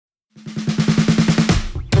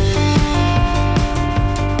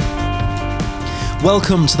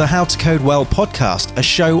Welcome to the How to Code Well podcast, a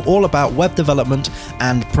show all about web development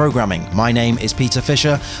and programming. My name is Peter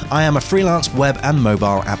Fisher. I am a freelance web and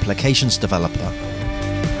mobile applications developer.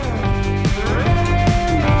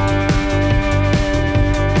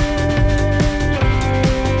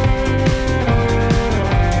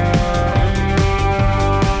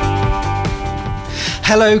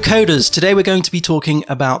 Hello coders, today we're going to be talking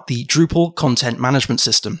about the Drupal content management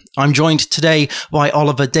system. I'm joined today by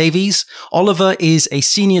Oliver Davies. Oliver is a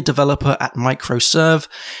senior developer at Microserve,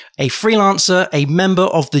 a freelancer, a member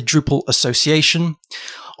of the Drupal Association.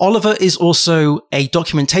 Oliver is also a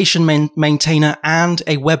documentation maintainer and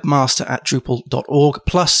a webmaster at Drupal.org,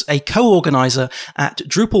 plus a co-organizer at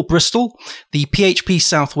Drupal Bristol, the PHP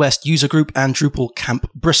Southwest user group, and Drupal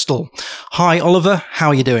Camp Bristol. Hi Oliver, how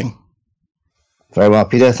are you doing? Very well,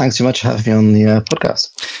 Peter. Thanks so much for having me on the podcast.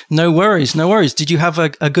 No worries, no worries. Did you have a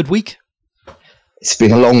good week? It's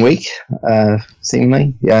been a long week,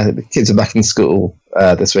 seemingly. Yeah, the kids are back in school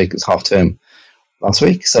this week. It was half term last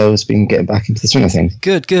week, so it's been getting back into the swing of things.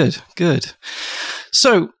 Good.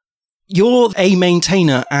 So, you're a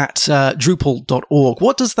maintainer at Drupal.org.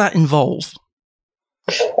 What does that involve?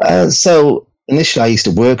 So, initially I used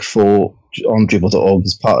to work on Drupal.org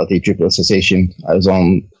as part of the Drupal Association. I was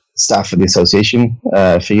on staff for the association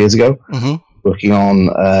a few years ago, working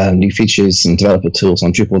on new features and developer tools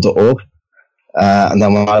on Drupal.org. And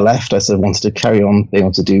then when I left, I sort of wanted to carry on being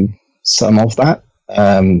able to do some of that.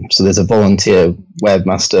 So there's a volunteer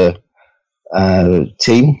webmaster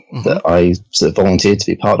team that I sort of volunteered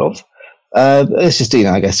to be part of. It's just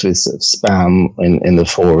dealing, I guess, with sort of spam in the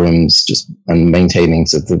forums, and maintaining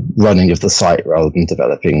sort of the running of the site rather than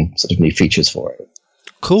developing sort of new features for it.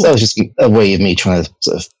 Cool. So it was just a way of me trying to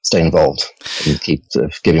sort of stay involved and keep sort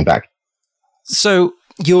of giving back. So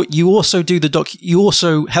you also do you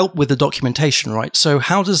also help with the documentation, right? So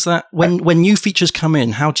how does that when new features come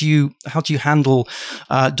in, how do you handle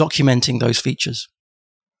documenting those features?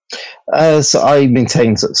 So I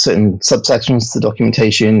maintain sort of certain subsections to the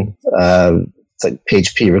documentation. Like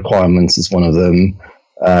PHP requirements is one of them.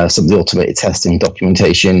 Some of the automated testing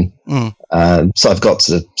documentation. So I've got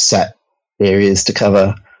sort of set areas to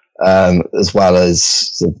cover, as well as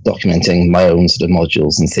sort of documenting my own sort of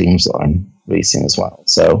modules and themes that I'm releasing as well.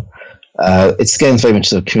 So it's again very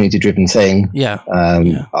much a community-driven thing.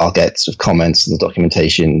 I'll get sort of comments on the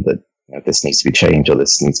documentation that this needs to be changed or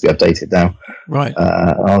this needs to be updated now. Right.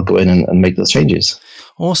 I'll go in and make those changes.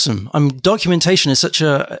 Awesome. Documentation is such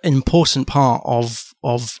an important part of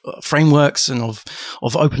frameworks and of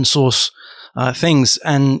open source things,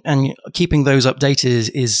 and keeping those updated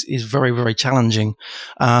is very, very challenging.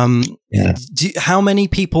 How many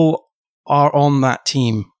people are on that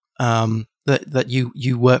team that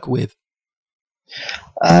you work with?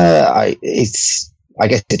 I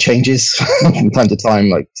guess it changes from time to time.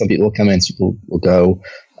 Like some people will come in, some people will go.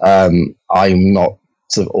 I'm not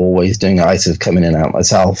sort of always doing it. I sort of come in and out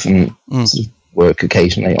myself and sort of work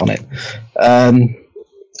occasionally on it.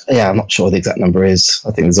 I'm not sure what the exact number is.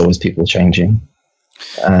 I think there's always people changing.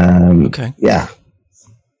 Okay. Yeah.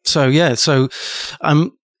 So there's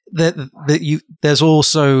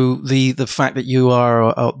also the fact that you are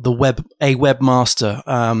a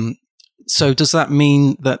webmaster. So does that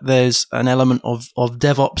mean that there's an element of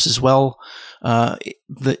DevOps as well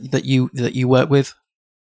that you work with?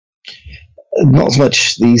 Not as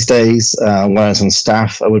much these days. When I was on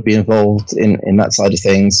staff, I would be involved in that side of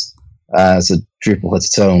things. So Drupal has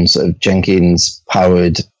its own sort of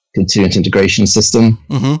Jenkins-powered continuous integration system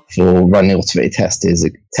for running automated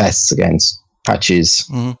tests against patches.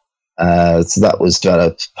 So that was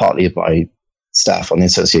developed partly by staff on the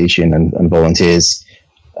association and volunteers.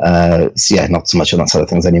 Not so much on that side of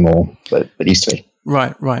things anymore, but it used to be.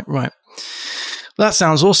 Right. That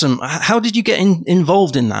sounds awesome. How did you get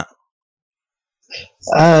involved in that?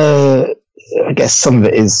 I guess some of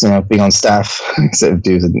it is being on staff, sort of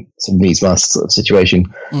do some needs must sort of situation.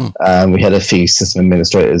 We had a few system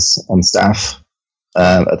administrators on staff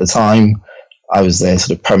at the time. I was there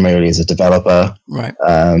sort of primarily as a developer, right?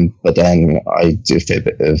 But then I do a fair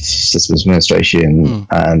bit of system administration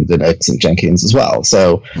and then some Jenkins as well.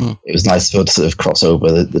 So it was nice to be able to sort of cross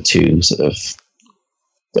over the two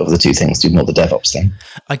things, do more the DevOps thing.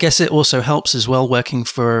 I guess it also helps as well working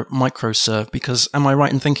for Microserve, because am I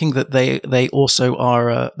right in thinking that they also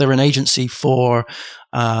are they're an agency for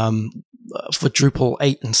Drupal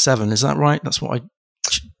 8 and 7? Is that right? That's what I.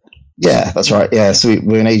 Yeah, that's right. Yeah, so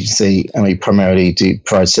we're an agency and we primarily do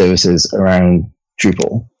provide services around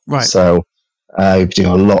Drupal. Right. So we've been doing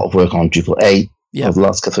a lot of work on Drupal 8 over the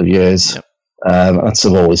last couple of years. Yep. That's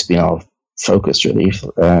always been our focus, really,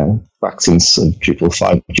 back since Drupal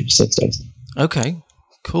 5, Drupal 6 days. Okay,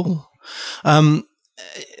 cool.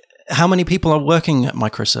 How many people are working at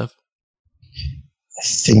Microserve? I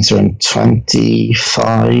think it's around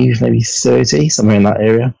 25, maybe 30, somewhere in that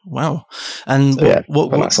area. Wow. And so,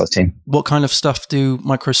 what kind of stuff do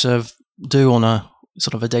Microserve do on a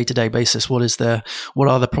sort of a day-to-day basis? What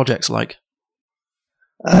are the projects like?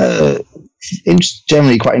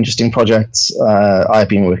 Generally quite interesting projects. I've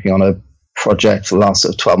been working on a project for the last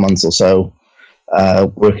 12 months or so,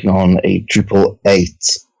 working on a Drupal 8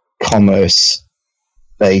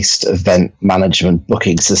 commerce-based event management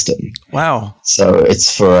booking system. Wow. So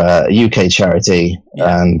it's for a UK charity,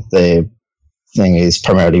 and the thing is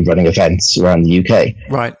primarily running events around the UK.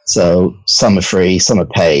 Right. So some are free, some are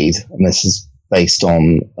paid, and this is based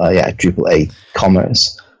on Drupal 8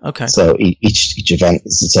 commerce. Okay. So each event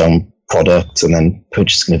is its own product, and then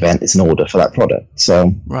purchasing an event is an order for that product.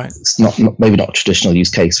 So it's not maybe not a traditional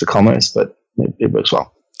use case for commerce, but it works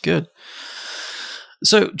well. Good.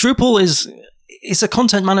 So Drupal it's a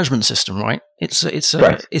content management system, right? It's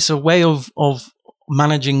a way of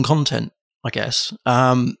managing content, I guess.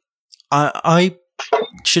 I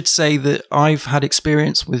should say that I've had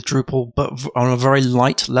experience with Drupal, but on a very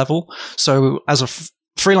light level. So as a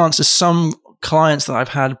freelancer, some clients that I've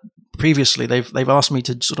had previously, they've asked me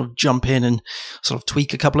to sort of jump in and sort of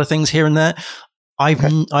tweak a couple of things here and there.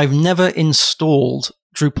 I've never installed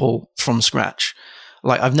Drupal from scratch.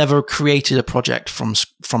 Like, I've never created a project from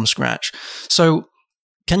scratch. So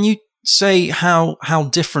can you say how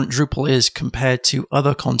different Drupal is compared to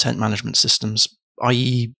other content management systems,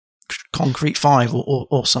 i.e. Concrete 5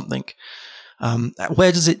 or something?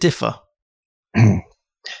 Where does it differ?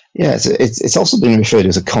 Yeah, it's also been referred to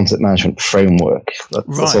as a content management framework.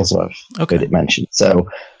 That's also I've heard it mentioned. So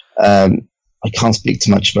I can't speak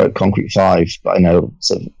too much about Concrete 5, but I know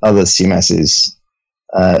sort of other CMSs,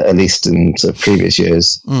 at least in sort of previous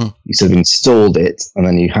years, you sort of installed it, and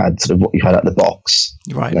then you had sort of what you had out the box.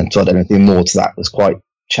 Right. And then to add anything more to that was quite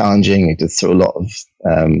challenging. You did through a lot of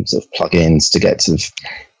sort of plugins to get sort of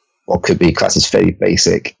what could be classed as fairly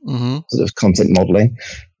basic sort of content modeling,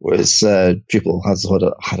 whereas Drupal has had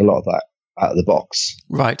a lot of that out of the box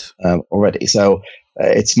already. So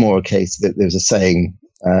it's more a case that there's a saying,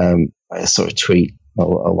 I saw a tweet a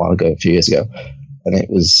while ago, a few years ago, and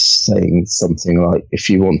it was saying something like, if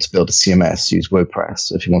you want to build a CMS, use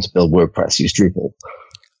WordPress. If you want to build WordPress, use Drupal.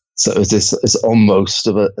 So it's almost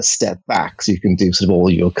of a step back, so you can do sort of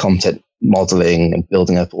all your content modeling and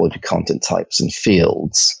building up all of your content types and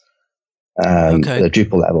fields at a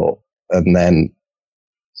Drupal level, and then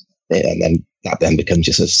that then becomes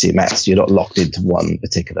your sort of CMS. You're not locked into one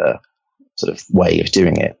particular sort of way of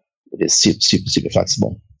doing it. It is super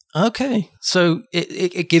flexible. Okay, so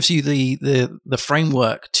it gives you the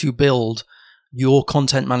framework to build your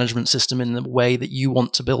content management system in the way that you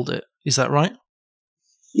want to build it. Is that right?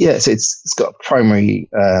 Yes, it's got a primary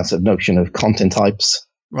sort of notion of content types.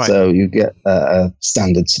 Right. So you get a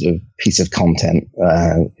standard sort of piece of content,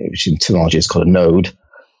 which in terminology is called a node,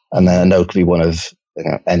 and then a node could be one of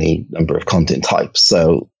any number of content types.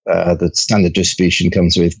 So the standard distribution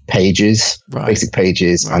comes with pages, basic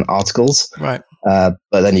pages, and articles. Right.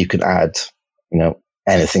 But then you could add,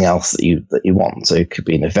 anything else that you want. So it could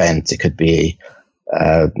be an event, it could be,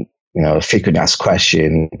 a frequently asked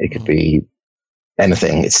question, it could be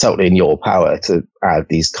anything. It's totally in your power to add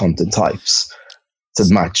these content types to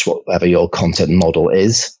match whatever your content model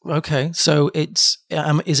is. Okay, so it's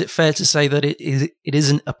is it fair to say that it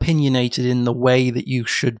isn't opinionated in the way that you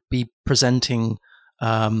should be presenting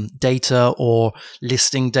data or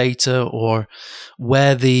listing data or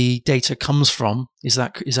where the data comes from? Is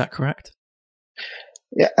that correct?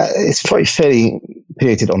 Yeah, it's probably fairly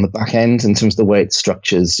opinionated on the back end in terms of the way it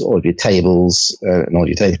structures all of your tables and all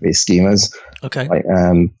your database schemas. Okay.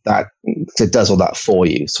 It does all that for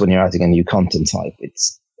you. So when you're adding a new content type,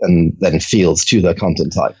 and then fields to the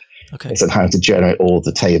content type. Okay. It's on how to generate all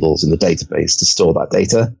the tables in the database to store that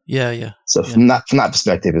data. Yeah. So from that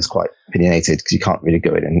perspective, it's quite opinionated because you can't really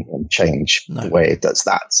go in and change the way it does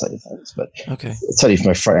that side of things. But certainly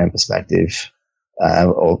from a front end perspective,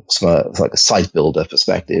 or from like a site builder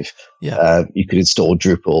perspective, you could install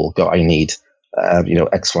Drupal. Go, I need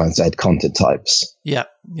X, Y, and Z content types. Yeah.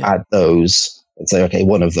 Add those. And say, okay,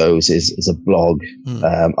 one of those is a blog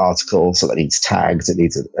article, so that needs tags, it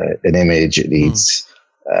needs an image, it needs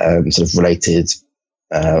sort of related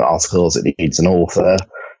articles, it needs an author.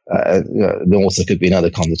 The author could be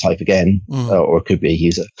another content type again, or it could be a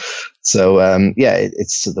user. So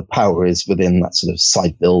it's the power is within that sort of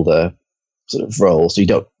site builder sort of role. So you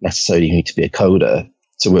don't necessarily need to be a coder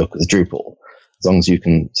to work with Drupal, as long as you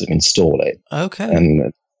can sort of install it. Okay.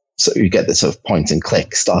 And so you get this sort of point and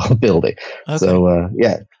click style building. Okay. So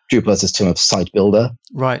Drupal has this term of site builder,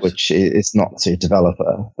 right? Which is not a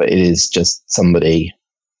developer, but it is just somebody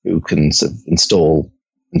who can sort of install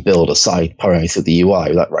and build a site primarily through the UI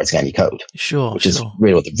without writing any code. Sure. Which is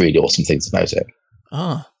really one of the really awesome things about it.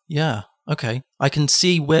 Ah, yeah. Okay. I can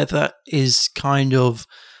see where that is kind of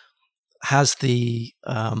has the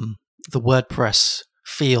WordPress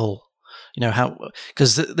feel, how,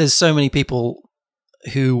 because there's so many people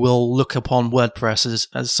who will look upon WordPress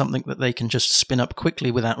as something that they can just spin up quickly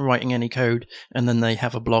without writing any code, and then they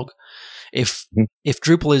have a blog. If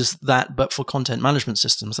Drupal is that, but for content management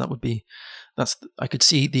systems, I could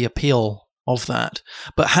see the appeal of that.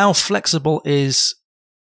 But how flexible is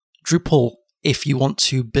Drupal if you want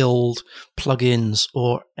to build plugins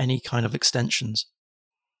or any kind of extensions?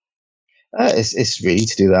 It's really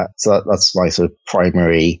to do that. So that's my sort of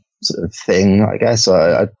primary sort of thing, I guess. So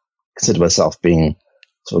I consider myself being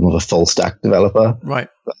sort of a full stack developer. Right.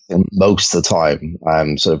 But most of the time,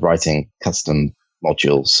 I'm sort of writing custom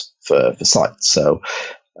modules for sites. So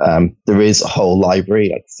there is a whole library,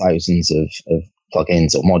 like thousands of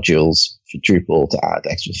plugins or modules for Drupal to add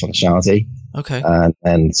extra functionality. Okay.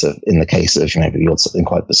 And so in the case of, if you want something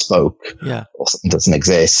quite bespoke or something doesn't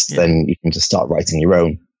exist, then you can just start writing your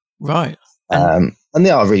own. Right. And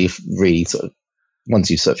they are really, really sort of,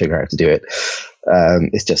 once you sort of figure out how to do it,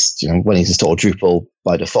 it's just, when you install Drupal,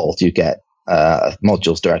 by default, you get a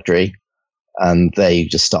modules directory, and they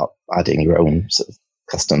just start adding your own sort of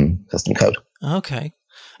custom code. Okay.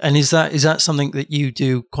 And is that something that you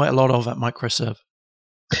do quite a lot of at Microserve?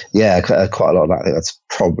 Yeah, quite a lot of that. I think that's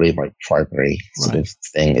probably my primary sort of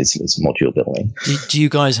thing is module building. Do you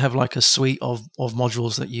guys have like a suite of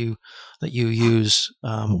modules that you use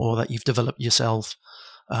or that you've developed yourself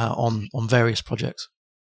on various projects?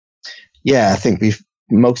 Yeah, I think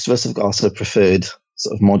most of us have got sort of preferred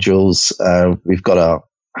sort of modules. We've got a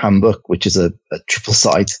handbook, which is a Drupal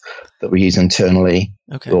site that we use internally.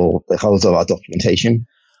 Okay. Or the whole of our documentation.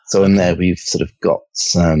 So in there, we've sort of got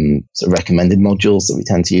some sort of recommended modules that we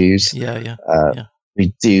tend to use. Yeah.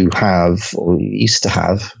 We do have, or we used to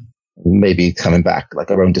have, maybe coming back,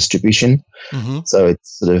 like our own distribution. Mm-hmm. So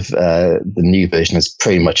it's sort of the new version is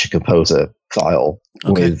pretty much a composer file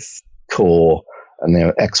with core and there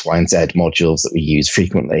are X, Y, and Z modules that we use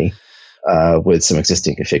frequently with some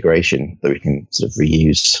existing configuration that we can sort of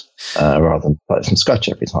reuse rather than start from scratch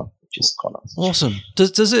every time, which is quite nice. Awesome.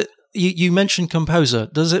 Does it? You mentioned Composer.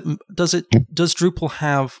 Does Drupal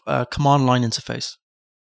have a command line interface?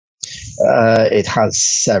 It has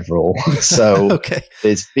several. So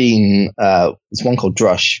there's been there's one called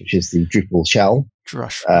Drush, which is the Drupal shell.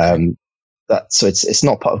 Drush. So it's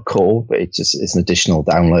not part of core, but it's an additional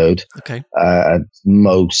download. Okay. And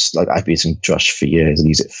I've been using Drush for years and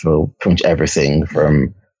use it for pretty much everything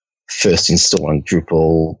from first installing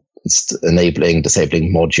Drupal, enabling,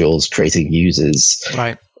 disabling modules, creating users.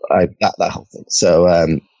 Right. That whole thing.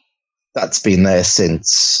 So that's been there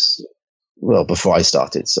since, before I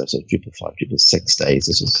started. So Drupal 5, Drupal 6 days.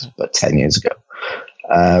 This was about 10 years ago.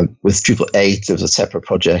 With Drupal 8, there was a separate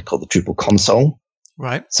project called the Drupal console.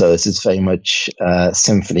 Right. So this is very much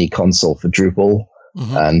Symfony console for Drupal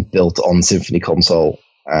and built on Symfony console.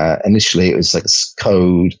 Initially, it was like a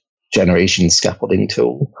code generation scaffolding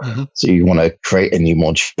tool. Mm-hmm. So you want to create a new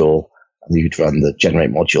module, and you'd run the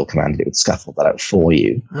generate module command. It would scaffold that out for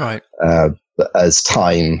you. Right. But as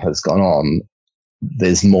time has gone on,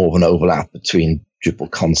 there's more of an overlap between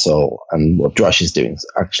Drupal console and what Drush is doing. It's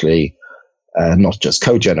actually not just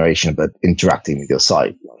code generation, but interacting with your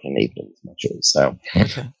site, like enabling modules. So,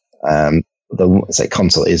 the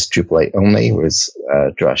console is Drupal 8 only, whereas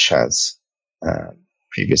Drush has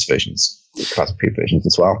previous versions, classic versions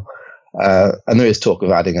as well. And there is talk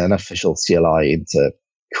of adding an official CLI into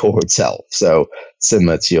core itself. So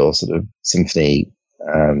similar to your sort of Symfony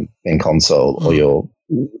in console or your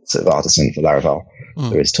sort of Artisan for Laravel,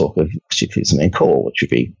 there is talk of actually putting something in core, which would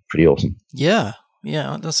be pretty awesome. Yeah,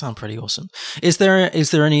 that does sound pretty awesome. Is there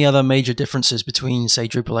any other major differences between, say,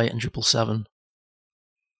 Drupal 8 and Drupal 7?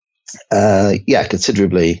 Yeah,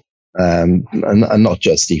 considerably, and not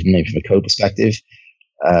just even maybe from a code perspective.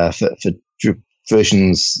 For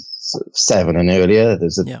versions 7 and earlier,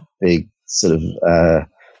 there's a big sort of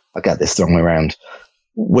I get this thrown around.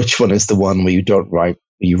 Which one is the one where you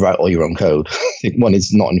write all your own code? I think one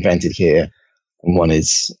is not invented here, and one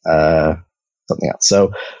is something else.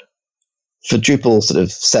 So for Drupal sort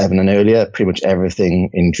of 7 and earlier, pretty much everything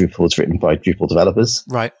in Drupal is written by Drupal developers.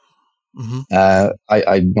 Right. Mm-hmm.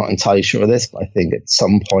 I'm not entirely sure of this, but I think at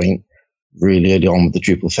some point, really early on with the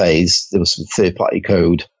Drupal phase, there was some third-party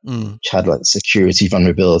code which had like security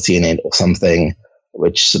vulnerability in it or something,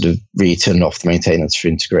 which sort of really turned off the maintainers for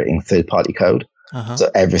integrating third-party code. So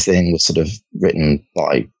everything was sort of written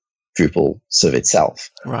by Drupal sort of itself.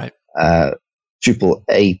 Right. Drupal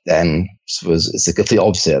 8 then is the complete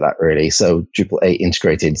opposite of that, really. So Drupal 8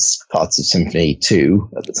 integrated parts of Symfony 2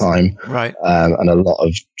 at the time. Right. And a lot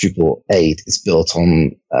of Drupal 8 is built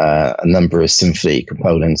on a number of Symfony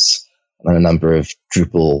components and a number of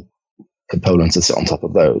Drupal components that sit on top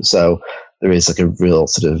of those. So there is like a real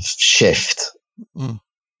sort of shift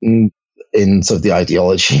in sort of the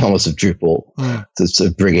ideology almost of Drupal to sort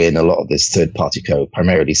of bring in a lot of this third-party code,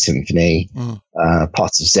 primarily Symfony,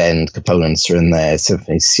 parts of Zend components are in there,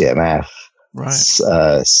 Symfony CMF,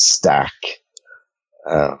 Stack.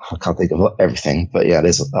 I can't think of everything, but yeah,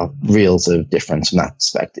 there's a real sort of difference from that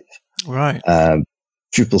perspective. Right.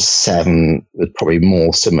 Drupal 7 was probably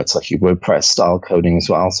more similar to like your WordPress style coding as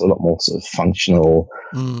well, so a lot more sort of functional,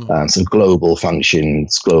 sort of global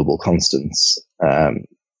functions, global constants.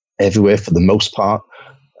 Everywhere for the most part.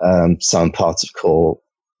 Some parts of core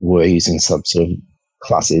were using some sort of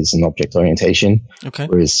classes and object orientation. Okay.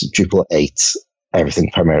 Whereas Drupal 8,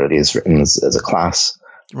 everything primarily is written as a class.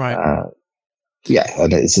 Right.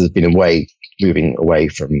 And it's been moving away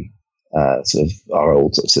from sort of our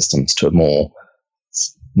old sort of systems to a more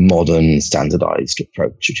modern, standardized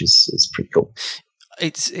approach, which is pretty cool.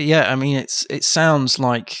 It sounds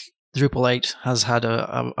like Drupal 8 has had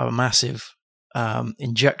a massive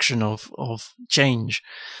injection of change.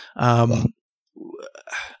 That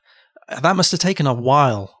must have taken a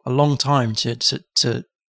long time to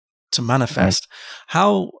manifest.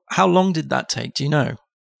 Right. How long did that take? Do you know?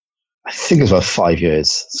 I think it was about 5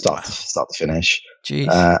 years, start to finish. Jeez.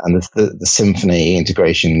 And the Symfony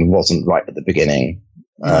integration wasn't right at the beginning,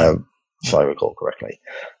 if I recall correctly.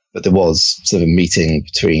 But there was sort of a meeting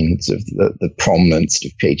between sort of the prominent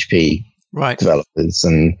sort of PHP developers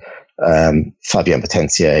and Fabien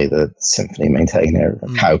Potencier, the Symfony maintainer,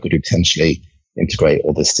 how could we potentially integrate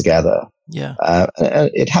all this together? Yeah.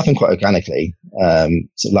 It happened quite organically.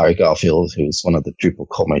 So Larry Garfield, who was one of the Drupal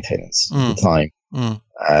core maintainers at the time,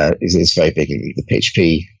 is very big in the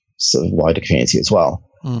PHP sort of wider community as well.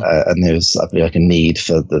 And there was, I believe, like a need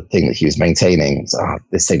for the thing that he was maintaining. So,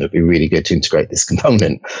 this thing would be really good to integrate this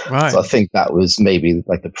component. Right. So I think that was maybe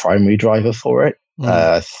like the primary driver for it.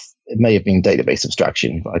 It may have been database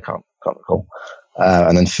abstraction, but I can't recall.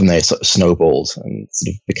 And then from there, it sort of snowballed and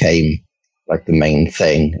sort of became like the main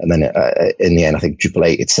thing. And then in the end, I think Drupal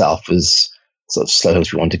 8 itself was sort of slow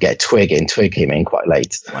as we wanted to get Twig in. Twig came in quite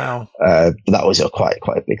late. Wow. But that was quite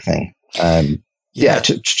a big thing.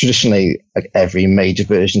 Traditionally, like every major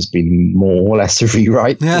version's been more or less a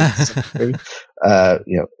rewrite. Yeah.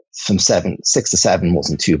 From 6 to 7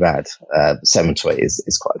 wasn't too bad. 7 to 8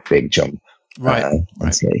 is quite a big jump. Right.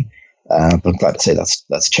 But I'm glad to say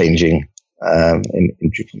that's changing in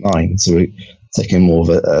Drupal 9. So we're taking more of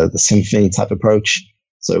the Symfony type approach.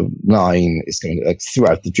 So 9 is going to, like,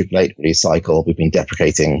 throughout the Drupal 8 release cycle, we've been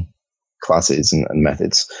deprecating classes and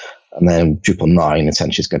methods. And then Drupal 9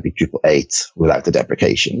 essentially is going to be Drupal 8 without the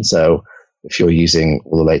deprecation. So if you're using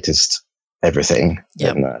all the latest everything,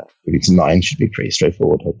 then release 9 should be pretty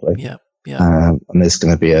straightforward, hopefully. Yeah. And there's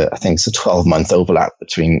going to be I think it's a 12-month overlap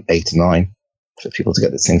between 8 and 9 for people to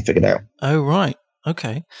get this thing figured out. Oh, right.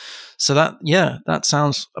 Okay. So that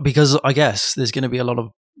sounds, because I guess there's going to be a lot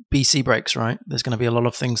of BC breaks, right? There's going to be a lot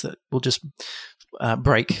of things that will just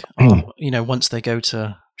break, once they go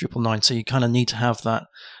to Drupal 9. So you kind of need to have that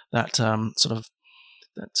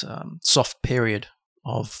soft period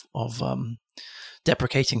of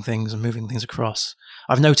deprecating things and moving things across.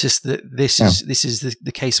 I've noticed that this is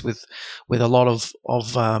the case with a lot of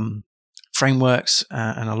frameworks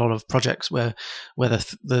and a lot of projects where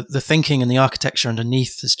the thinking and the architecture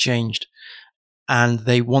underneath has changed, and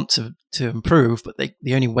they want to improve, but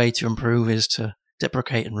the only way to improve is to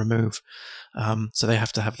deprecate and remove. So they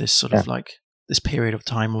have to have this sort of like this period of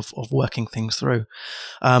time of working things through.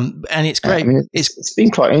 And it's great. It's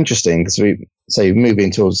been quite interesting because we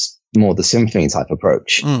moving towards more the Symfony type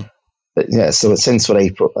approach. But so since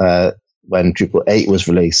when Drupal 8 was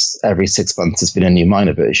released, every 6 months has been a new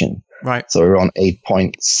minor version. Right. So we're on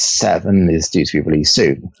 8.7 is due to be released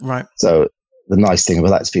soon. Right. So the nice thing about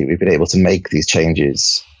that is we've been able to make these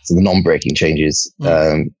changes, so the non-breaking changes,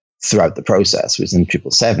 throughout the process. Whereas in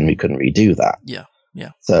Drupal 7, we couldn't really do that. Yeah.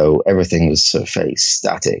 So everything was sort of fairly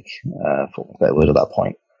static, for a better word, at that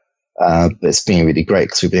point. But it's been really great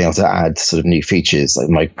because we've been able to add sort of new features like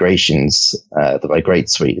migrations. The Migrate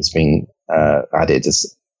suite has been added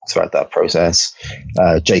throughout that process.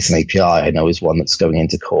 JSON API, I know, is one that's going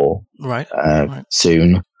into core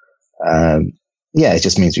soon. It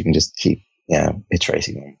just means we can just keep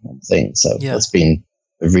iterating on things. So that's been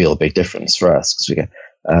a real big difference for us, because we get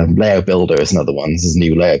Layout Builder is another one. There's a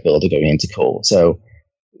new Layout Builder going into core. So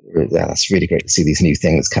that's really great to see these new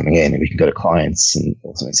things coming in, and we can go to clients and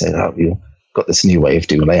ultimately say, "Oh, we've got this new way of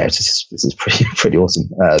doing layouts. This is pretty awesome."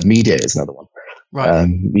 Media is another one. Right.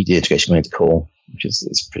 Media integration going into core, which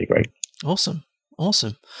is pretty great. Awesome. Well,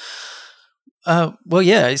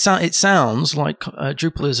 yeah, it sounds like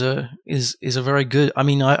Drupal is a very good. I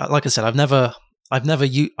mean, like I said, I've never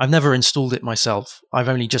installed it myself. I've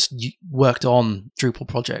only just worked on Drupal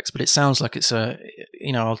projects, but it sounds like it's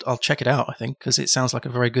I'll check it out, I think, because it sounds like a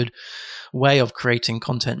very good way of creating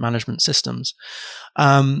content management systems.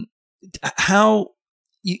 How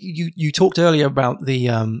you talked earlier about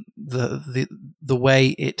the way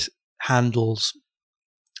it handles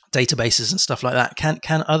databases and stuff like that.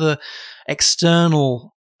 Can other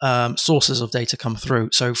external sources of data come through?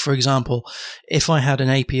 So, for example, if I had an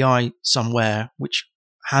API somewhere which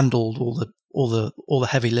handled all the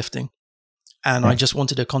heavy lifting, and I just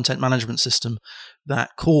wanted a content management system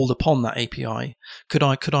that called upon that API, could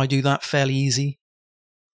I do that fairly easy?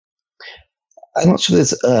 I'm not sure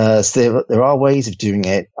there are ways of doing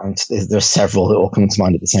it, and there are several that all come to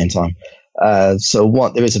mind at the same time.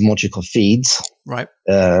 There is a module called Feeds, right?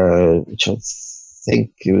 Which I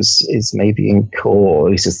think is maybe in core.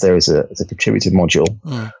 At least there is a contributed module.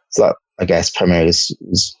 So that, I guess, primarily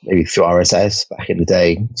is maybe through RSS back in the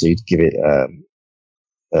day. So you'd give it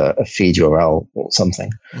a feed URL or something.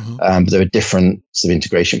 But there are different sort of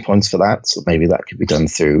integration points for that. So maybe that could be done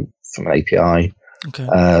from an API. Okay.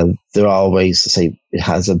 There are ways to say it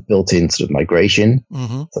has a built-in sort of migration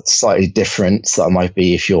that's slightly different. So that might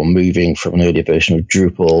be if you're moving from an earlier version of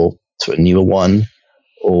Drupal to a newer one,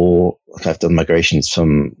 or like I've done migrations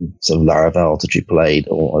from sort of Laravel to Drupal 8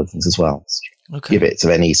 or other things as well. Okay. Give it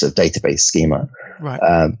to any sort of database schema. Right.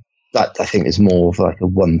 That I think is more of like a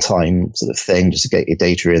one-time sort of thing, just to get your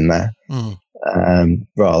data in there,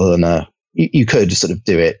 rather than you could just sort of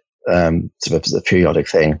do it sort of as a periodic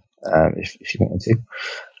thing. If you wanted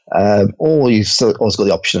to, or you've also got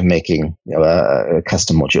the option of making a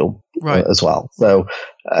custom module as well. So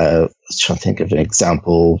I was trying to think of an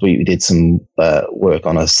example. We did some work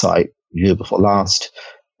on a site the year before last,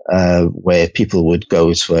 where people would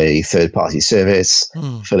go to a third-party service,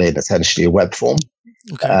 fill in essentially a web form,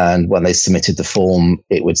 and when they submitted the form,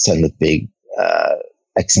 it would send a big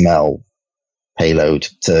XML payload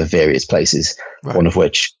to various places, one of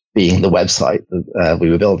which being the website that we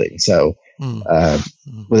were building. So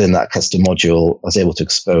within that custom module, I was able to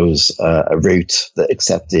expose a route that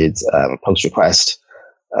accepted a post request.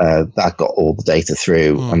 That got all the data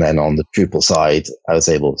through. And then on the Drupal side, I was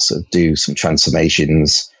able to sort of do some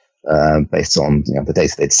transformations based on the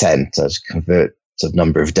data they'd sent, to convert the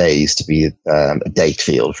number of days to be a date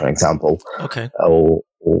field, for example. Okay. Or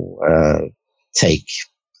take,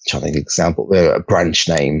 I'm trying to think of an example, a branch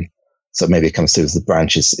name. So maybe it comes through as the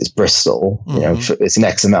branch is Bristol. It's an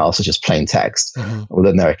XML, so just plain text. Well,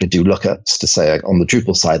 then there I could do lookups to say, like, on the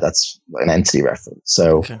Drupal side, that's an entity reference.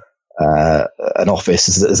 So an office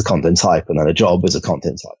is a content type, and then a job is a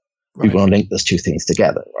content type. We want to link those two things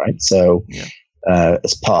together, right? So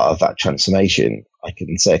as part of that transformation, I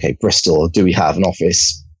can say, okay, Bristol, do we have an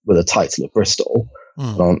office with a title of Bristol?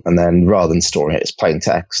 And then rather than storing it as plain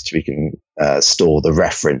text, we can store the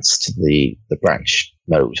reference to the branch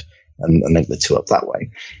node and link the two up that way.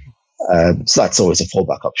 So that's always a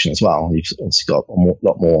fallback option as well. You've also got a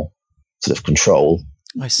lot more sort of control,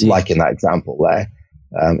 like in that example there,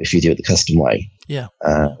 if you do it the custom way,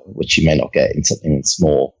 which you may not get in something that's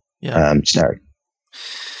more generic.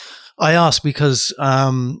 I ask because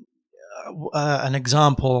an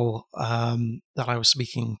example that I was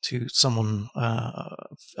speaking to someone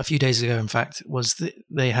a few days ago, in fact, was that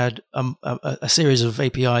they had a series of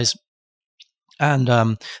APIs,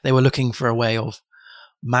 and they were looking for a way of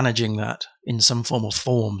managing that in some form of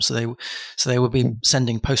form. So they would be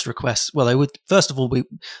sending post requests. Well, they would first of all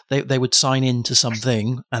they would sign in to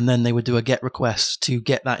something, and then they would do a GET request to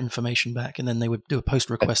get that information back, and then they would do a post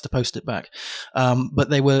request to post it back. But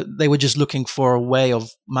they were just looking for a way of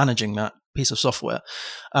managing that piece of software,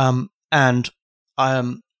 and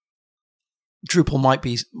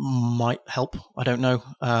Drupal might help. I don't know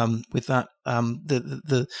with that.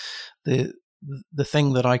 The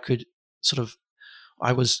thing that I could sort of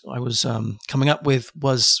I was coming up with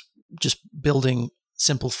was just building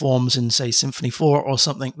simple forms in, say, Symfony 4 or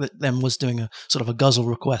something that then was doing a sort of a guzzle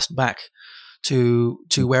request back to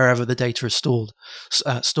wherever the data is stored.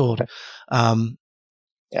 The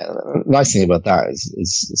nice thing about that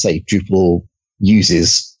is say Drupal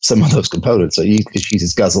uses some of those components, so it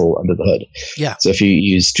uses Guzzle under the hood. Yeah. So if you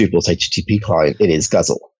use Drupal's HTTP client, it is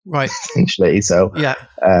Guzzle. right? Essentially. So yeah,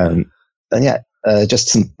 and just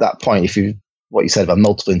to that point, what you said about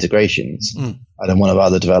multiple integrations, I know one of our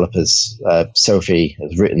other developers, Sophie,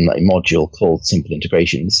 has written a module called Simple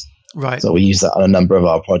Integrations. Right. So we use that on a number of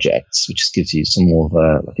our projects, which just gives you some more of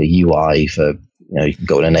a UI for, you can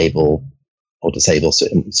go and enable or disable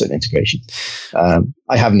certain integration.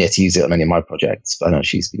 I haven't yet used it on any of my projects, but I know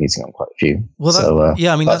she's been using it on quite a few. Well,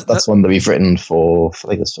 I mean, that's one that we've written for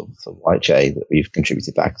YJ that we've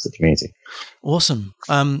contributed back to the community. Awesome.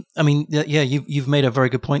 I mean, you've made a very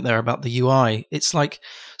good point there about the UI. It's like,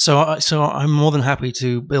 so I'm more than happy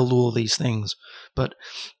to build all these things, but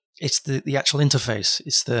it's the actual interface.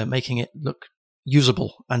 It's the making it look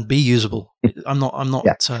usable and be usable. I'm not.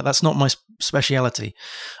 That's not my speciality.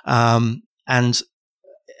 And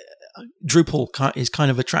Drupal is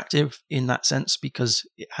kind of attractive in that sense because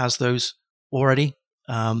it has those already,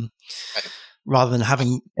 rather than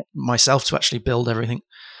having myself to actually build everything.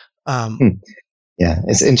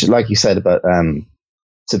 It's interesting, like you said about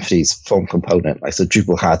Symfony's form component. Like, so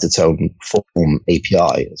Drupal has its own form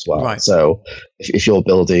API as well. Right. So if you're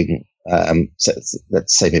building,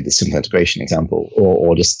 let's say maybe the simple integration example,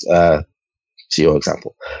 or just to your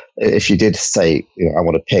example, if you did say, I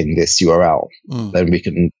want to ping this URL, then we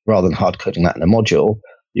can, rather than hard coding that in a module,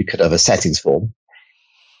 you could have a settings form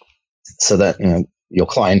so that your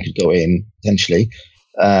client could go in potentially,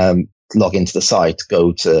 log into the site,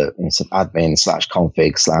 go to some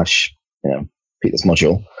admin/config/ this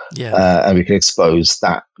module, and we can expose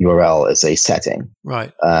that URL as a setting.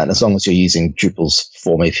 Right. And as long as you're using Drupal's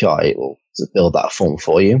form API, it will build that form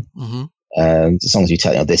for you. Mm-hmm. And as long as you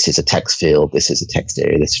tell, this is a text field, this is a text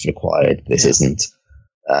area, this is required, this isn't,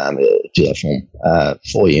 do that form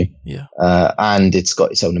for you. Yeah. And it's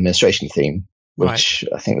got its own administration theme, which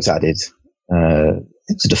I think was added.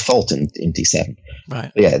 It's a default in D7.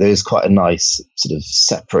 Right. But there is quite a nice sort of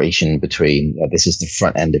separation between this is the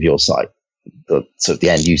front end of your site, the sort of the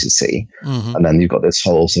end users see, and then you've got this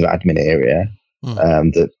whole sort of admin area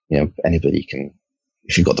that anybody can,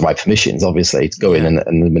 if you've got the right permissions, obviously, to go in and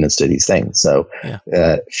administer these things. So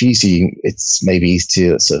if you see, it's maybe easy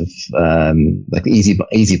to sort of like the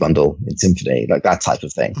easy bundle in Symfony, like that type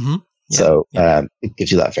of thing. Mm-hmm. So it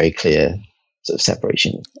gives you that very clear sort of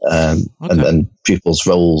separation. And then Drupal's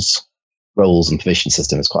roles and permission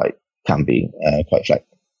system can be quite flexible.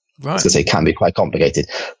 Right. I was going to say can be quite complicated,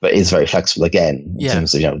 but is very flexible again in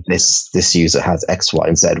terms of this user has X, Y,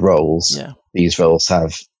 and Z roles. Yeah. These roles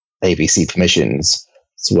have ABC permissions.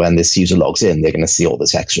 So when this user logs in, they're going to see all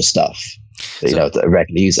this extra stuff that a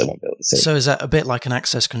regular user won't be able to see. So is that a bit like an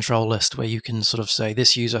access control list where you can sort of say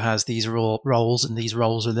this user has these roles and these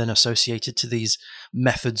roles are then associated to these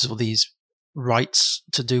methods or these rights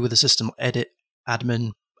to do with the system, edit,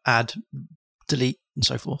 admin, add, delete, and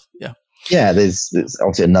so forth? Yeah. Yeah, there's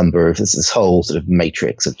obviously a number of this whole sort of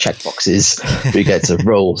matrix of checkboxes where you get to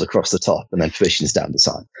roles across the top and then permissions down the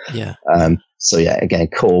side. Yeah. So again,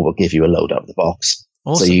 core will give you a load out of the box.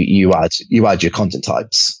 Awesome. So you add your content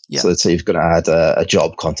types. Yeah. So let's say you've got to add a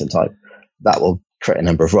job content type. That will create a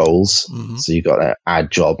number of roles. Mm-hmm. So you've got to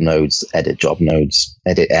add job nodes, edit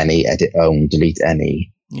any, edit own, delete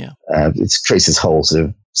any. Yeah. It creates this whole sort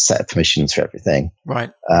of set of permissions for everything. Right.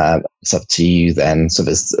 It's up to you then, sort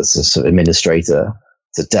of as a sort of administrator,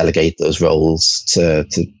 to delegate those roles, to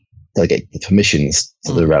delegate the permissions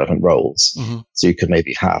to the relevant roles. Mm-hmm. So you could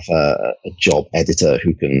maybe have a job editor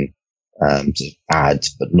who can sort of add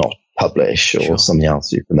but not publish, or something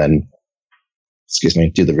else who can then,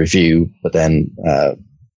 do the review, but then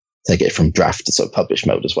take it from draft to sort of publish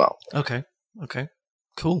mode as well. Okay.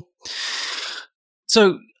 Cool.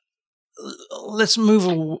 So let's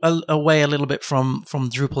move away a little bit from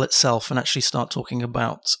Drupal itself and actually start talking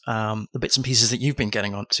about the bits and pieces that you've been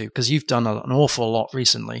getting onto, because you've done an awful lot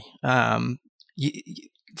recently.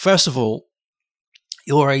 First of all,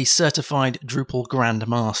 you're a certified Drupal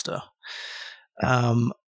Grandmaster.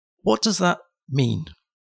 What does that mean?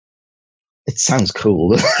 It sounds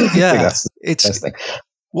cool. Yeah, it's interesting.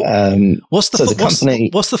 What's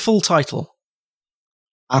the full title?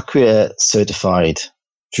 Acquia Certified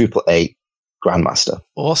Drupal 8 Grandmaster.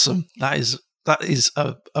 Awesome. That is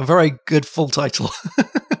a very good full title.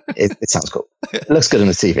 It sounds cool. It looks good on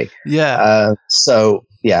the TV. Yeah. So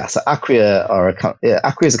Acquia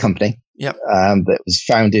Acquia is a company. Yep. That was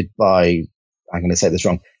founded by, I'm going to say this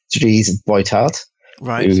wrong, Dries Buytaert,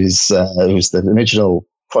 right? Who's the original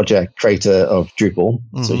project creator of Drupal.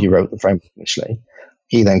 Mm-hmm. So he wrote the framework initially.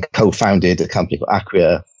 He then co-founded a company called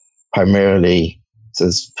Acquia, primarily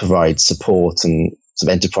to provide support and some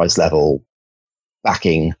enterprise level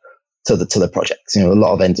backing to the project. A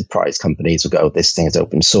lot of enterprise companies will go, this thing is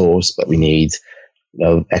open source, but we need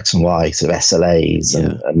X and Y sort of SLAs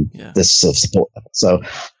and this sort of support. So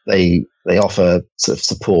they offer sort of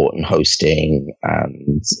support and hosting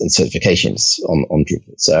and certifications on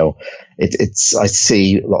Drupal. So it's I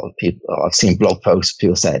see a lot of people. I've seen blog posts.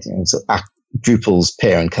 People said, Drupal's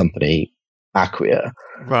parent company, Acquia,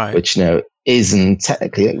 right? Which isn't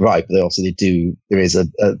technically right, but they do. There is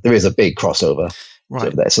a big crossover,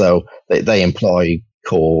 right? There. So they employ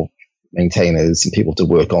core maintainers and people to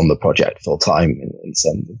work on the project full time in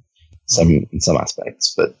some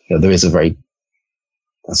aspects. But there is a very,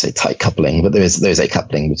 I'd say, tight coupling. But there's a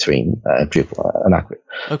coupling between Drupal and Acquia.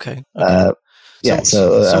 Okay.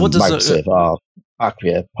 So what does Microsoft are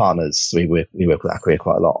Acquia partners. We work with Acquia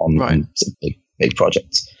quite a lot on some big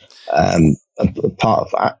projects. And part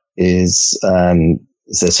of that is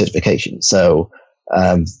their certification. So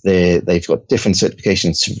they've got different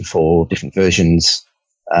certifications for different versions.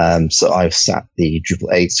 So I've sat the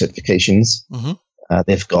Drupal 8 certifications. Mm-hmm.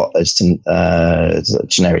 They've got a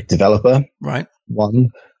generic developer one,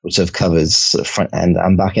 which sort of covers sort of front end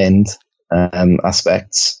and back end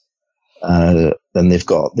aspects. Then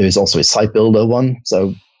there's also a site builder one.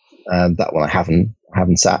 So that one I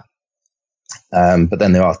haven't sat. But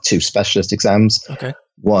then there are two specialist exams. Okay.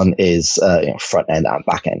 One is front end and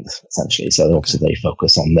back end, essentially. So obviously they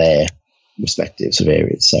focus on their respective sort of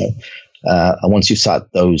areas. So and once you've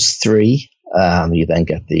sat those three, you then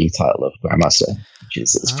get the title of Grandmaster, which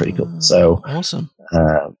is pretty cool. So awesome.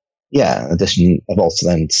 In addition, I've also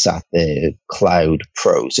then sat the Cloud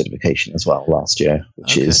Pro certification as well last year,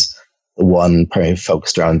 which is the one primarily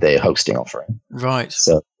focused around their hosting offering. Right.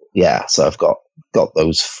 So I've got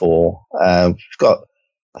those four. We've got,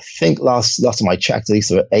 I think last time I checked, at least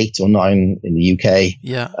there were 8 or 9 in the UK.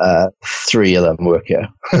 Yeah. 3 of them work here.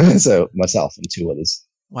 So myself and 2 others.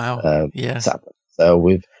 Wow. Sat them. So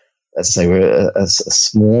we're a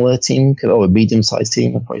smaller team, or a medium-sized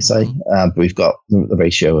team, I'd probably say. But we've got the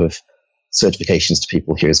ratio of certifications to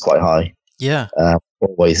people here is quite high. Yeah.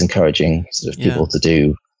 Always encouraging sort of people to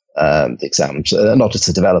do the exams, not just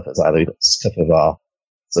the developers either. We've got a couple of our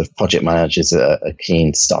sort of project managers are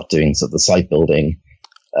keen to start doing sort of the site building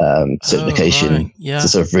certification to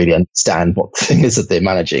sort of really understand what the thing is that they're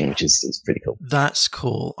managing, which is pretty cool. That's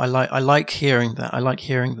cool. I like hearing that. I like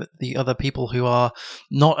hearing that the other people who are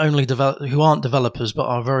not only who aren't developers but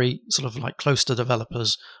are very sort of like close to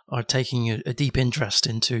developers are taking a deep interest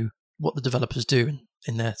into what the developers do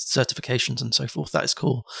in their certifications and so forth. That is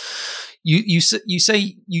cool. You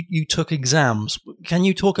say you took exams. Can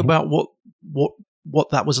you talk about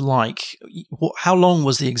what that was like? How long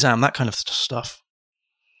was the exam? That kind of stuff.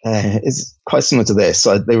 It's quite similar to this.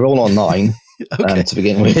 So they were all online to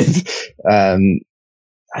begin with.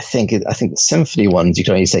 I think the Symphony ones you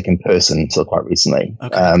can only take in person until quite recently.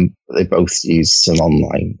 But they both use some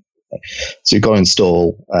online. So you go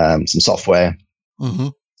install some software,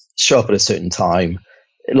 show up at a certain time.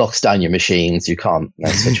 It locks down your machines. You can't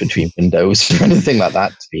switch between windows or anything like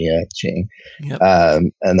that to be cheating. Yep.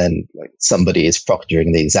 And then somebody is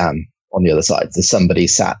proctoring the exam on the other side. So somebody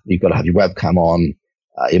sat. You've got to have your webcam on.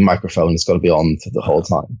 Your microphone has got to be on for the whole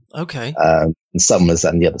time. Okay. And someone is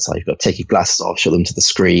on the other side. You've got to take your glasses off, show them to the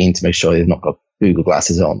screen to make sure they've not got Google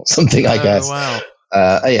glasses on or something, I guess. Wow.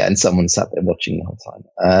 And someone sat there watching the whole time.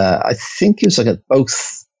 I think it was like both,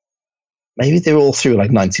 maybe they were all through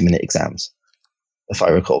like 90-minute exams, if I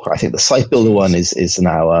recall correctly. I think the site builder one is an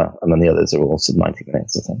hour, and then the others are also 90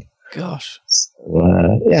 minutes, I think. Gosh. So,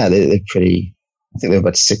 they're pretty, I think there were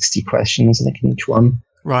about 60 questions, I think, in each one.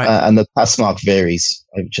 Right. And the pass mark varies,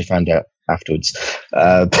 which I found out afterwards,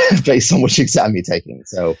 based on which exam you're taking.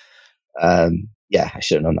 So, I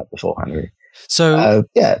should have known that beforehand, really. So,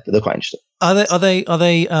 but they're quite interesting. Are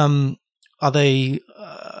they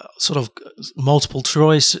sort of multiple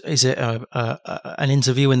choice? Is it an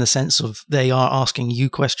interview in the sense of they are asking you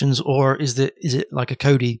questions, or is it like a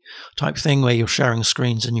Cody type thing where you're sharing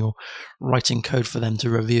screens and you're writing code for them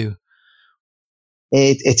to review?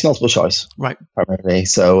 It's multiple choice, right? Primarily.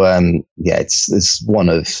 So, it's one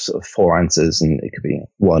of sort of 4 answers, and it could be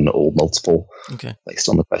one or multiple, based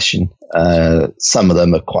on the question. Some of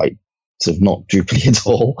them are quite sort of not Drupal at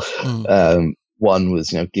all. One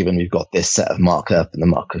was, given we've got this set of markup, and the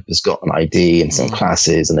markup has got an ID and some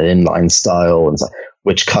classes and an inline style, and it's like,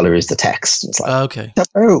 which color is the text? And it's like,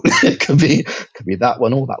 it could be that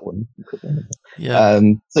one or that one.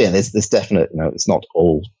 There's definite, there's not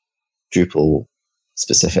all Drupal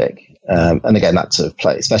specific. And again, that sort of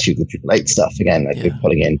play, especially with the Drupal 8 stuff, again, we're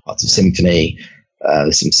putting in parts of Symfony,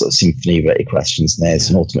 there's some sort of Symfony related questions in there,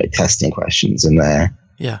 some automated testing questions in there.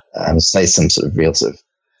 Yeah. Say some sort of real sort of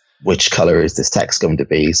which color is this text going to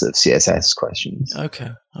be, sort of CSS questions.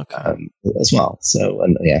 Okay. As well. So,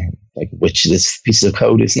 and yeah, like which this piece of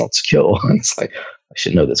code is not secure. It's like, I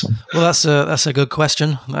should know this one. Well, that's a good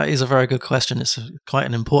question. That is a very good question. It's quite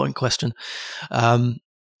an important question,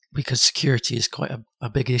 because security is quite a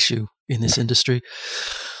big issue in this industry.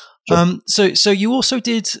 Sure. So you also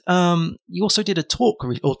did a talk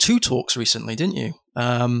or two talks recently, didn't you?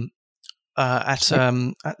 At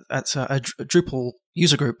Drupal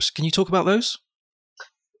user groups. Can you talk about those?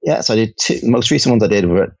 Yeah, so I did two. The most recent ones I did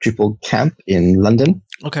were at Drupal Camp in London.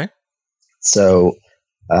 Okay. So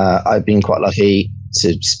I've been quite lucky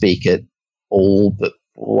to speak at all but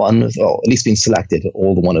one of, or at least been selected at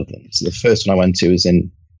all but one of them. So the first one I went to was in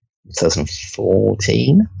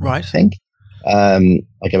 2014, right? I think. I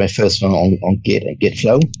gave my first one on Git and Git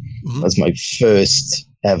Flow. Mm-hmm. That was my first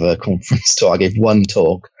ever conference talk. I gave one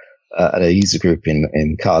talk at a user group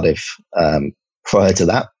in Cardiff prior to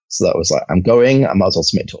that. So that was like, I might as well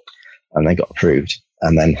submit a talk. And they got approved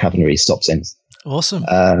and then haven't really stopped since. Awesome.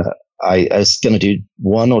 I was going to do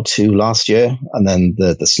one or two last year, and then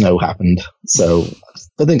the snow happened. So I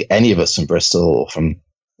don't think any of us from Bristol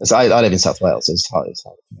I live in South Wales, so it's hard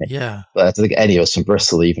for me. Yeah. But I don't think any of us from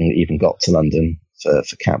Bristol even got to London for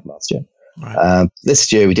camp last year. Right.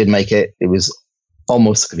 This year we did make it. It was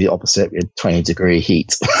almost the opposite. We had 20-degree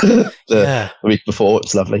heat the week before. It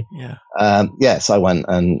was lovely. Yeah. So I went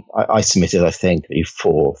and I submitted, I think,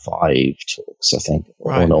 4 or 5 talks, I think.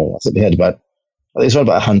 Right. All in all. I think we had about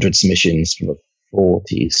 100 submissions from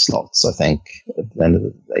 40 slots, I think, at the end of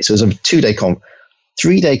the day. So it was a 2-day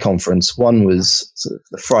 3-day conference. One was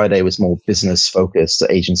the Friday was more business focused, so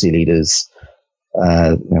agency leaders,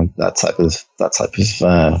 that type of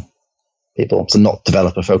people. So not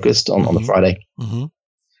developer focused on the Friday. Mm-hmm.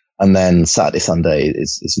 And then Saturday, Sunday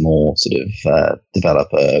is more sort of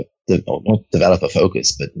not developer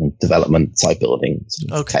focused, but development, site building,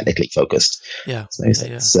 technically focused. Yeah. So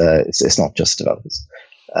it's not just developers.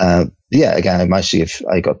 Again,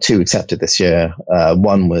 I got 2 accepted this year.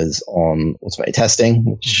 One was on automated testing,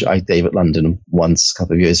 which I gave at London once a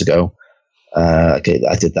couple of years ago. I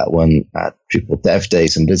did that one at Drupal Dev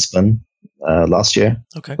Days in Lisbon last year,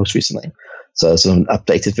 most recently. So it's an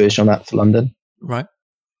updated version on that for London. Right.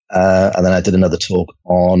 And then I did another talk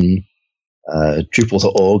on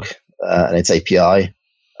Drupal.org and its API.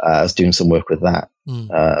 I was doing some work with that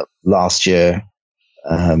last year.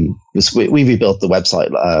 We rebuilt the website,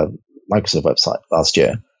 Microsoft website last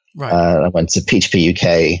year. Right. I went to PHP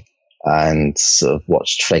UK and sort of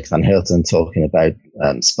watched Flake Van Hilton talking about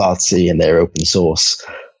Spatie and their open source.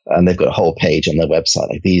 And they've got a whole page on their website.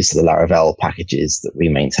 Like, these are the Laravel packages that we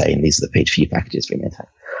maintain. These are the PHP packages we maintain.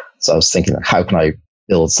 So I was thinking, how can I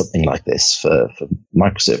build something like this for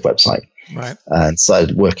Microsoft website? Right. And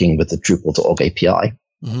started working with the Drupal.org API.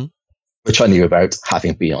 Mm-hmm. Which I knew about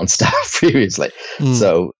having been on staff previously.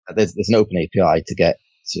 So there's an open API to get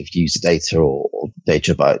sort of user data or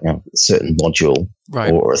data about a certain module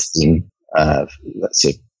or a theme, let's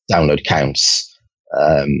say download counts,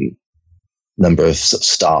 number of sort of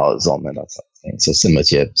stars on them, that type of thing. So similar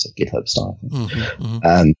to your GitHub style. Mm-hmm,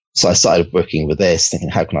 mm-hmm. So I started working with this, thinking,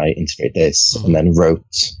 how can I integrate this? And then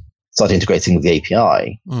started integrating with the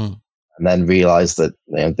API, and then realized that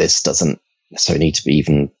this doesn't necessarily need to be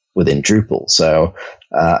even within Drupal. So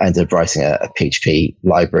I ended up writing a PHP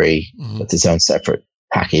library with its own separate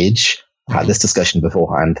package. Had this discussion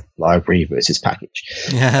beforehand, library versus package.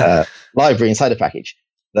 Yeah. Library inside a package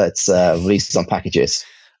that's releases on packages.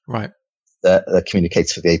 Right. That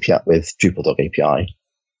communicates with the API, with Drupal.org API.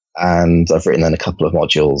 And I've written in a couple of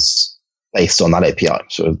modules based on that API.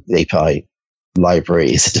 So the API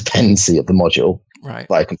library is a dependency of the module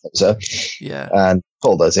by a composer. Yeah. And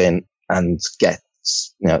pull those in and get,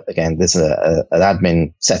 again, there's an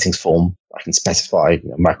admin settings form. I can specify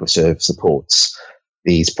microserve supports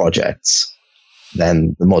these projects.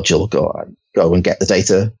 Then the module will go and get the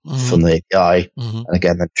data from the API. And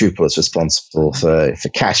again, then Drupal is responsible for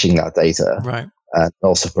caching that data. Right. And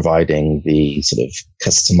also providing the sort of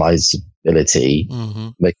customizability,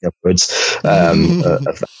 making upwards of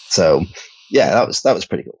that. So that was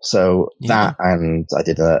pretty cool. So that, and I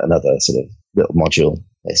did another sort of little module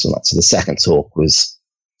based on that. So the second talk was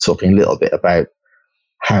talking a little bit about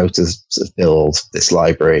how to sort of build this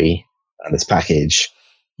library and this package.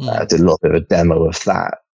 I did a little bit of a demo of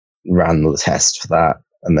that, ran the test for that,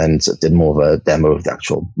 and then sort of did more of a demo of the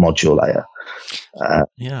actual module layer.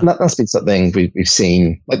 And that's been something we've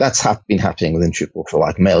seen, like that's been happening within Drupal for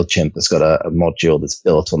like MailChimp has got a module that's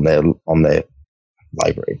built on their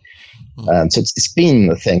library. So it's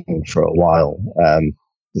been a thing for a while.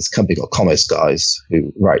 This company called Commerce Guys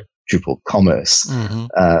who write Drupal Commerce,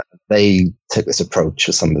 they took this approach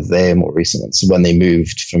for some of their more recent ones. So when they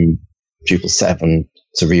moved from Drupal 7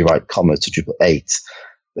 to rewrite Commerce to Drupal 8,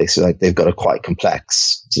 they feel like they've got a quite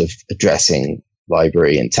complex sort of addressing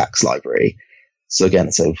library and tax library. So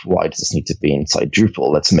again, so why does this need to be inside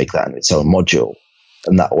Drupal? Let's make that in its own module.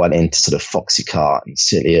 And that went into sort of FoxyCart and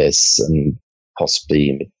Cilius and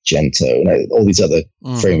possibly Magento, all these other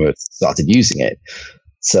frameworks started using it.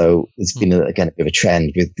 So there's been, again, a bit of a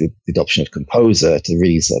trend with the adoption of Composer to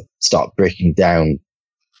really start breaking down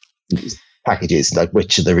packages, like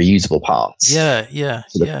which are the reusable parts.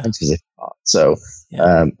 Specific parts. So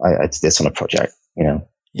I did this on a project,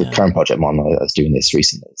 the current project I'm on, I was doing this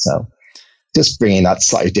recently. So just bringing that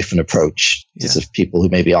slightly different approach to sort of people who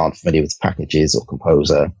maybe aren't familiar with packages or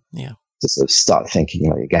Composer, to sort of start thinking,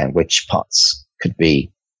 like, again, which parts do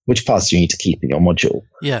you need to keep in your module?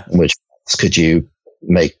 And which parts could you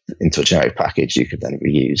make into a generic package you could then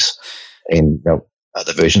reuse in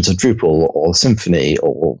other versions of Drupal or Symfony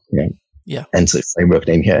or enter the framework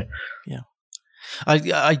name here.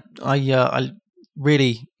 I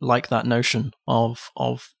really like that notion of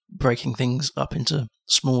breaking things up into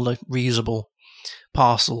smaller reusable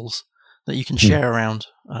parcels that you can share around.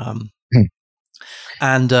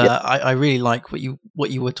 And I really like what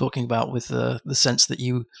you were talking about with the sense that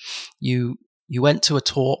you went to a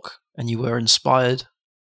talk and you were inspired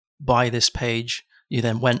by this page. You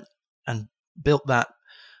then went and built that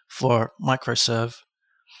for microserve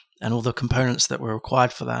and all the components that were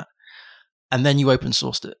required for that, and then you open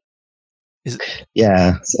sourced it.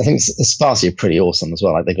 Yeah, I think Spatie are pretty awesome as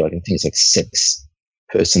well. I think it's like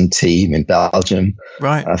 6-person team in Belgium.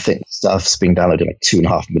 Right. I think stuff's being downloaded like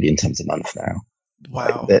 2.5 million times a month now.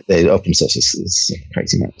 Wow. Like the open source is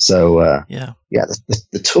crazy, man. So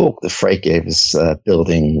the talk that Freek gave is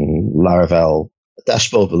building Laravel, a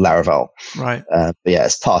dashboard with Laravel. Right. But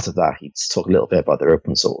as part of that, he'd talk a little bit about their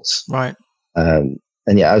open source. Right.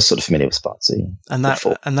 And I was sort of familiar with Spatie. And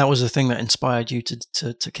that was the thing that inspired you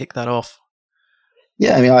to kick that off.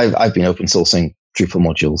 Yeah, I mean, I've been open sourcing Drupal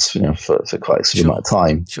modules, for quite a certain amount of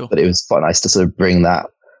time. Sure. But it was quite nice to sort of bring that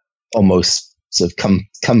almost sort of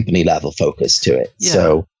company level focus to it. Yeah.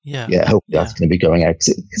 So hopefully that's going to be going out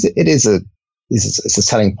because it's a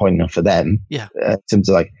selling point for them. Yeah. In terms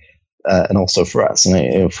of and also for us. And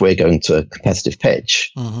if we're going to a competitive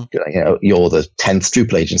pitch, you're the 10th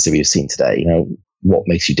Drupal agency we've seen today. What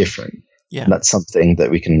makes you different? Yeah. And that's something that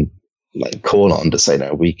we can call on to say,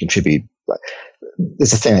 no, we contribute.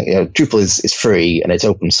 There's a thing, Drupal is free and it's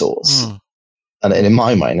open source. And in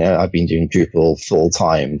my mind, I've been doing Drupal full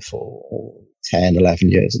time for 10,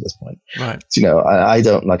 11 years at this point. Right. So, I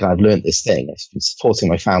don't I've learned this thing. I've been supporting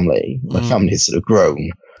my family. My family has sort of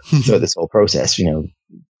grown through this whole process, 2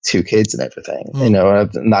 kids and everything, and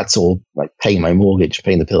that's all paying my mortgage,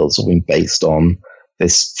 paying the bills, all been based on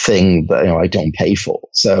this thing that, I don't pay for.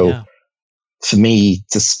 So for me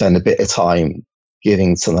to spend a bit of time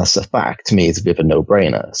giving some of that stuff back, to me, is a bit of a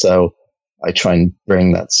no-brainer. So I try and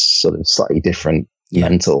bring that sort of slightly different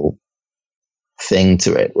mental thing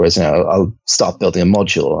to it. Whereas, I'll start building a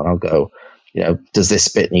module and I'll go, does this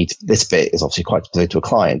bit is obviously quite specific to a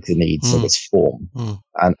client. It needs this form.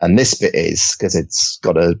 And this bit is because it's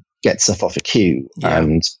got to get stuff off a queue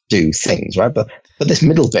and do things, right? But this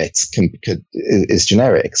middle bit is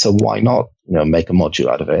generic. So why not, make a module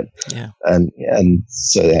out of it? Yeah. And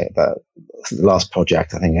so the last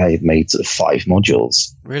project, I think I made sort of 5 modules.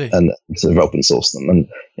 Really? And sort of open source them.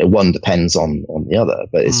 And one depends on the other,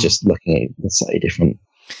 but it's just looking at a slightly different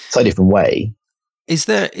way. Is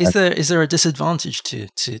there a disadvantage to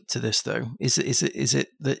this though? Is it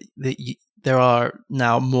that there are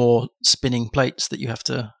now more spinning plates that you have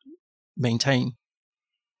to maintain?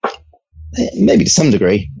 Maybe to some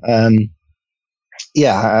degree. I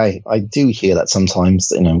do hear that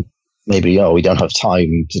sometimes. Maybe we don't have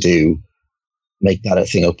time to make that a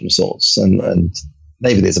thing open source, and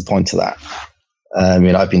maybe there's a point to that.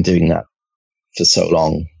 I've been doing that for so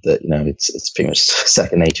long that it's pretty much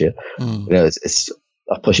second nature.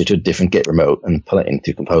 I push it to a different Git remote and pull it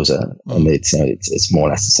into Composer, and it's more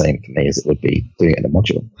or less the same for me as it would be doing it in a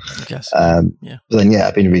module. I guess. But then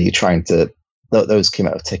I've been really trying to. Those came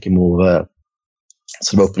out of taking more of a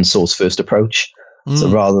sort of open source first approach. So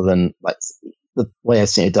rather than the way I've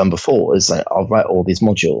seen it done before is I'll write all these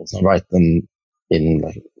modules. I write them in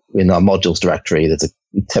our modules directory. You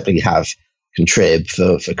typically have contrib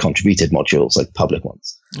for contributed modules, like public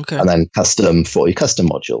ones. Okay. And then custom for your custom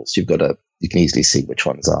modules. You can easily see which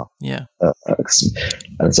ones are. Yeah.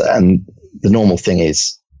 And the normal thing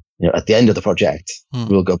is, at the end of the project,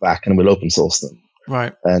 we'll go back and we'll open source them.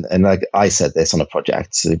 Right. And like I said this on a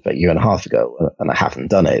project about a year and a half ago, and I haven't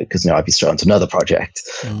done it because I'd be straight onto another project.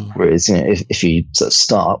 Whereas if you sort of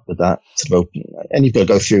start with that sort of open, and you've got to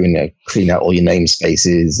go through and clean out all your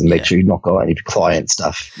namespaces and make sure you've not got any client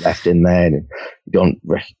stuff left in there, and you don't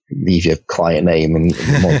leave your client name in the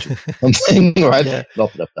module, something, right? Yeah.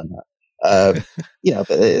 Not that I've done that.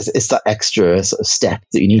 But it's that extra sort of step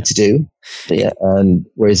that you need to do. And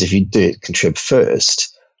whereas if you do it contrib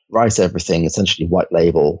first, write everything essentially white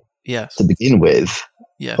label to begin with,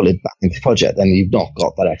 pull it back into the project, then you've not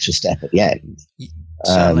got that extra step at the end.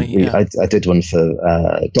 I did one for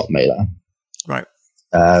Dotmailer. Right.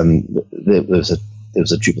 There was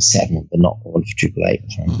a Drupal 7, but not one for Drupal 8.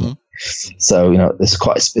 Mm-hmm. So there's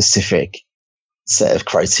quite a specific set of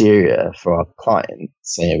criteria for our client.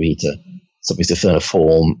 So we need somebody to fill in a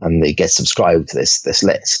form and they get subscribed to this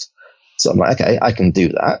list. So I'm like, okay, I can do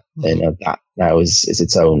that. And that now is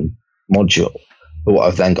its own module. But what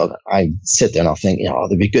I've then got, I sit there and I'll think,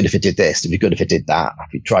 it'd be good if it did this, it'd be good if it did that.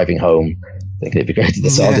 I'd be driving home thinking it'd be great to do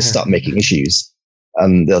this. So I'll just start making issues.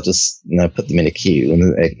 And they'll just put them in a queue,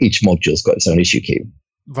 and each module's got its own issue queue.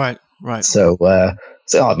 Right. So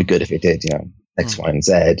it'd be good if it did, X, Y, and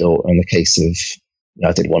Z. Or in the case of,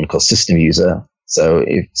 I did one called System User. So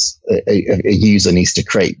if a user needs to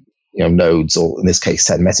create, nodes, or in this case,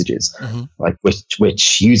 send messages, like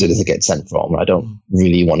which user does it get sent from? I don't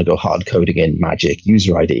really want to go hard coding in magic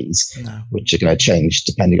user IDs, which are going to change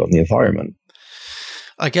depending on the environment.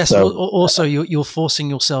 I guess also you're forcing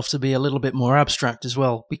yourself to be a little bit more abstract as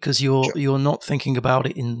well, because you're not thinking about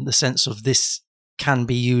it in the sense of this can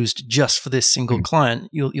be used just for this single client.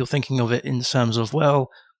 You're thinking of it in terms of, well,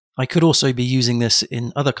 I could also be using this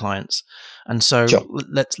in other clients, and so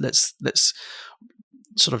let's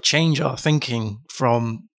sort of change our thinking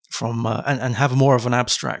from and have more of an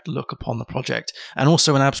abstract look upon the project, and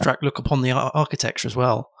also an abstract look upon the architecture as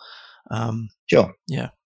well. And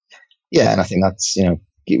I think that's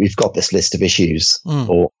we've got this list of issues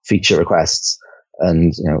or feature requests,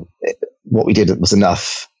 and what we did was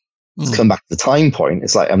enough to come back to the time point.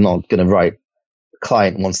 It's like, I'm not going to write the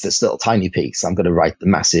client wants this little tiny piece. I'm going to write the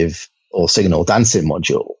massive or signal dancing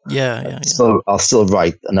module. So I'll still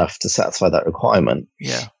write enough to satisfy that requirement.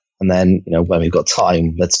 And then when we've got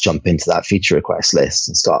time, let's jump into that feature request list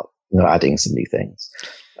and start adding some new things.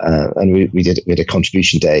 And we had a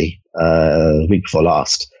contribution day the week before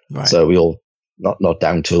last. Right. So we all not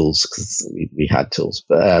down tools because we had tools,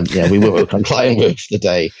 but we worked on client work for the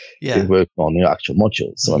day. We worked on the actual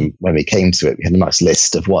modules. So when we came to it, we had a nice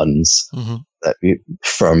list of ones that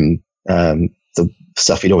from the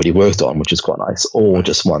stuff we'd already worked on, which was quite nice, or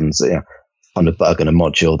just ones that found a bug in a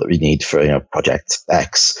module that we need for project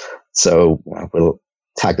X. So we'll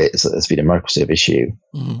tag it as being a microserve issue.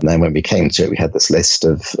 And then when we came to it, we had this list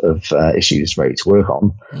of issues ready to work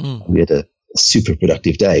on. We had a super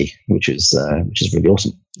productive day, which is really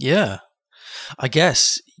awesome. Yeah, I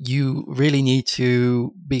guess you really need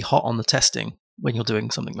to be hot on the testing when you're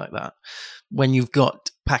doing something like that. When you've got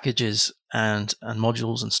packages and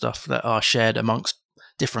modules and stuff that are shared amongst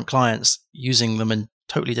different clients using them in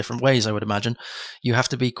totally different ways, I would imagine you have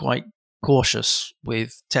to be quite cautious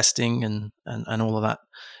with testing and all of that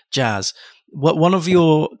jazz. One of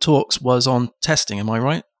your talks was on testing, am I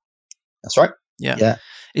right? That's right. Yeah.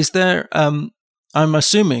 Is there, I'm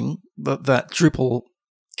assuming that Drupal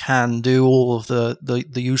can do all of the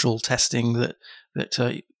usual testing that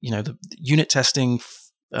the unit testing,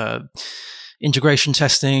 integration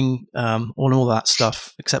testing, all that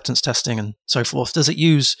stuff, acceptance testing and so forth. Does it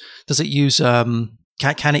use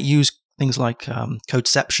can it use things like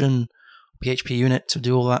Codeception, PHP unit to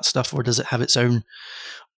do all that stuff, or does it have its own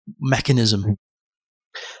mechanism?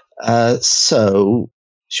 So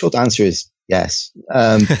short answer is yes.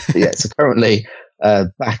 So currently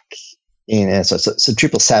back in so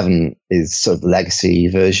Drupal 7 is sort of the legacy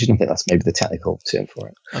version. I think that's maybe the technical term for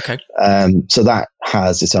it. Okay. So that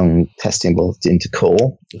has its own testing built into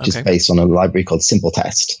core, which is based on a library called Simple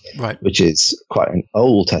Test, which is quite an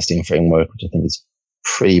old testing framework, which I think is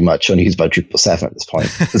pretty much only used by Drupal 7 at this point,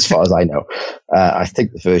 as far as I know. I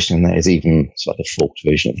think the version in there is even sort of a forked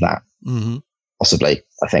version of that, possibly,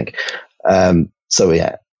 I think.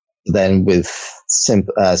 Then with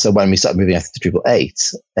so when we started moving after to Drupal 8,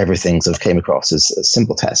 everything sort of came across as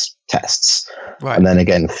simple tests. Right. And then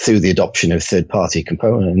again, through the adoption of third-party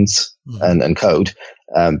components and code,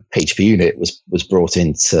 PHP unit was brought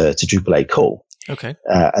into Drupal 8 core. Okay.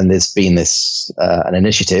 And there's been this an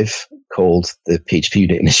initiative called the PHP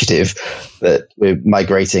unit initiative that we're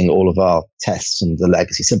migrating all of our tests and the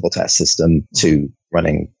legacy simple test system to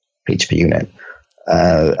running PHP unit.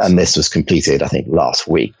 And this was completed, I think, last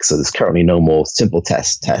week. So there's currently no more simple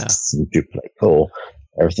tests in Drupal 8 core.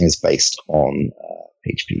 Everything is based on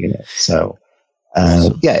PHP Unit. So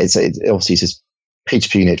awesome. It obviously uses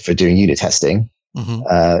PHP Unit for doing unit testing.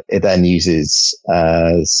 It then uses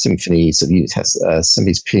Symfony's unit test,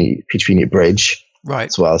 Symfony's PHP Unit Bridge, right,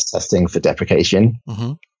 as well as testing for deprecation,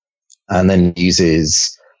 and then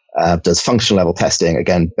does functional level testing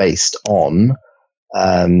again based on.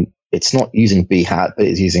 It's not using Behat, but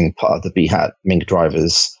it's using part of the Behat Mink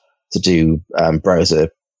drivers to do browser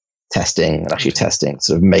testing and actually testing,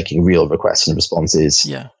 sort of making real requests and responses.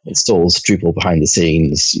 Yeah. Installs Drupal behind the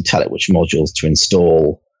scenes. You tell it which modules to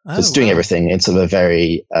install. So it's doing everything in sort of a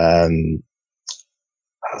very idempotent.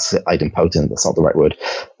 That's not the right word.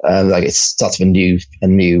 Like it starts with a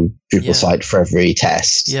new Drupal site for every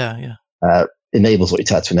test. Enables what you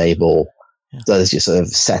tell it to enable. Does your sort of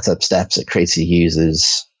setup steps. It creates your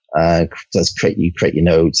users. Does create your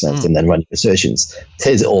nodes and then run your assertions.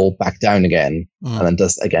 Tears it all back down again and then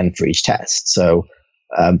does again for each test. So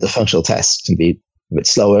the functional test can be a bit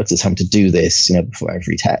slower because it's having to do this, before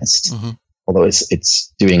every test. Although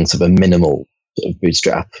it's doing sort of a minimal sort of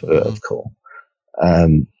bootstrap of core.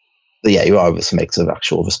 But you are able to make sort of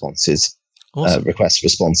actual responses, request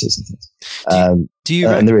responses and things.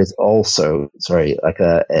 And there is also, like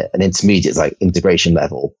an intermediate, like integration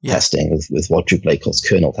level testing with what Drupal 8 calls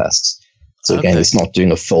kernel tests. So again, it's not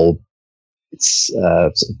doing a full, it's sort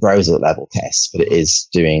of browser level test, but it is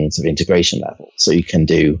doing sort of integration level. So you can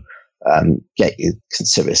do get your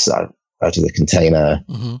service out of the container.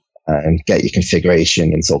 And get your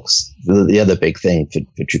configuration. And so the other big thing for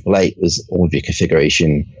Drupal 8 was all of your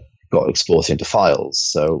configuration got exported into files.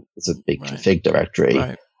 So it's a big config directory.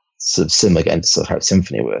 Right. Sort of similar again to sort of how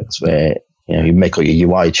Symfony works, where you make all your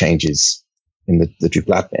UI changes in the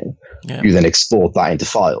Drupal admin. You then export that into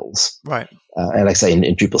files. Right. And like I say,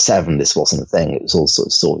 in Drupal 7, this wasn't a thing. It was all sort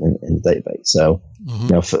of stored in the database. So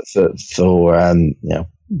for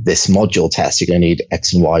this module test, you're going to need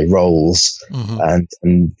X and Y roles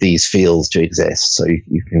and these fields to exist. So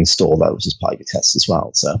you can install those as part of your test as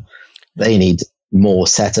well. So they need more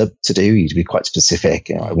setup to do. You need to be quite specific.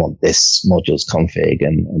 I want this module's config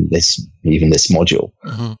and this module.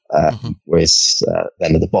 Whereas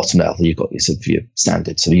then at the bottom level, you've got your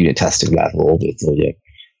standard sort of unit testing level with all your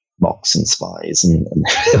mocks and spies and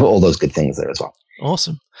all those good things there as well.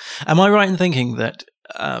 Awesome. Am I right in thinking that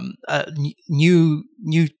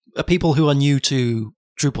people who are new to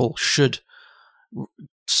Drupal should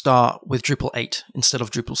start with Drupal 8 instead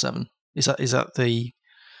of Drupal 7? Is that the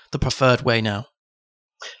preferred way now?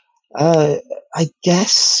 I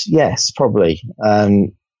guess yes, probably.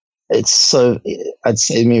 It's so. I'd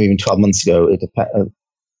say maybe even 12 months ago.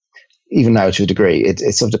 Even now to a degree, it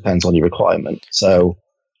sort of depends on your requirement. So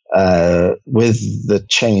with the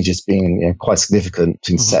changes being quite significant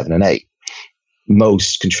between 7 and 8.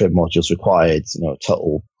 Most contrib modules required, a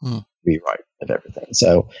total rewrite of everything.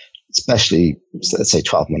 So, especially, let's say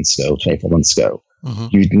 12 months ago, 24 months ago,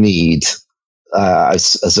 you'd need, I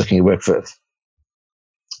was looking at work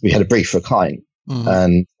we had a brief for a client,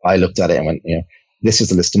 and I looked at it and went, this is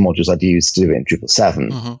the list of modules I'd use to do it in Drupal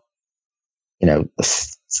 7.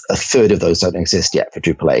 A third of those don't exist yet for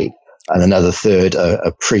Drupal 8. And another third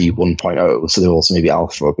are pre 1.0, so they're also maybe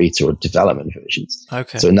alpha or beta or development versions.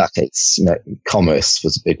 Okay. So in that case, commerce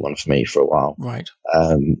was a big one for me for a while. Right.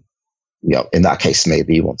 In that case,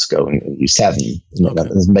 maybe you want to go and use 7.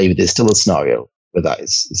 Maybe there's still a scenario where that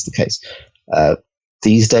is the case.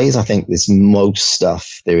 These days, I think there's most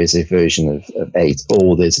stuff. There is a version of 8,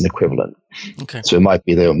 or there's an equivalent. Okay. So it might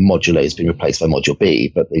be the module A has been replaced by module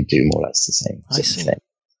B, but they do more or less the same. I see. Thing.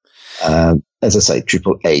 As I say,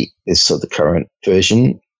 Drupal 8 is sort of the current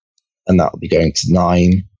version, and that will be going to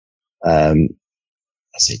 9, I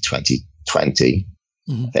say 2020,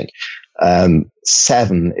 I think.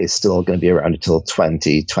 7 is still going to be around until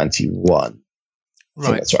 2021. I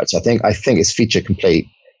think that's right. So I think it's feature complete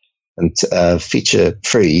and feature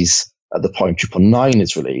freeze at the point Drupal 9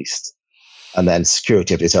 is released, and then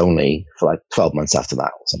security updates only for like 12 months after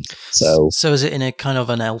that or something. So is it in a kind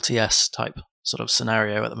of an LTS type sort of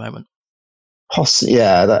scenario at the moment?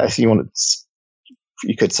 Yeah, if you wanted,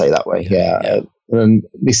 you could say that way. Yeah. And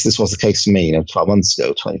at least this was the case for me, 12 months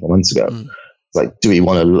ago, 24 months ago. It's like, do we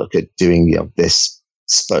want to look at doing this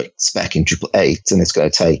spec in Drupal 8, and it's going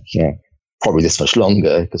to take probably this much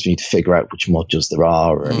longer because we need to figure out which modules there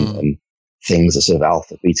are and things are sort of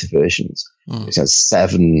alpha, beta versions.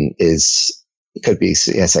 7 is, it could be,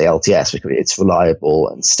 say LTS, because it's reliable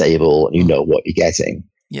and stable and you know what you're getting.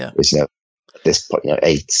 Yeah. Whereas, at this point,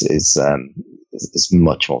 8 is is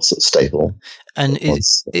much more sort of stable. And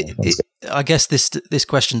I guess this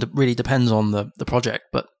question really depends on the project,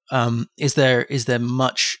 but is there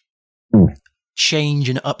much change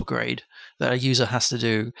and upgrade that a user has to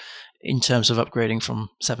do in terms of upgrading from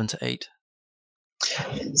 7 to 8?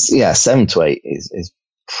 Yeah, 7 to 8 is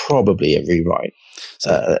probably a rewrite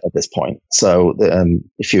at this point. So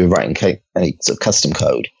if you're writing any sort of custom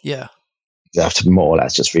code, you have to more or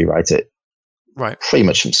less just rewrite it pretty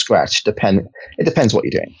much from scratch. It depends what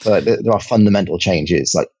you're doing. But there are fundamental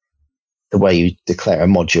changes, like the way you declare a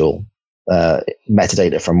module,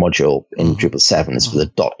 metadata for a module in Drupal 7 is for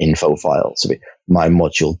the .info file. So my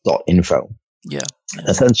module.info. Yeah.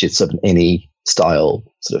 Essentially, it's sort of an INI style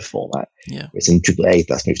sort of format. Yeah. It's in Drupal 8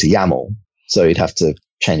 that's moved to YAML. So you'd have to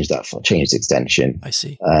change the extension. I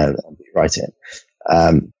see. And rewrite it.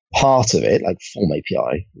 Part of it, like Form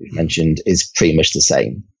API we've mentioned, is pretty much the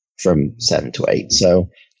same from 7 to 8. So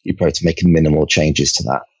you probably have to make minimal changes to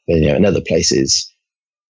that. But in other places,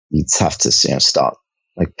 you'd have to start,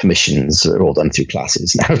 like permissions are all done through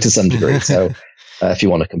classes now to some degree. So if you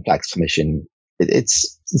want a complex permission,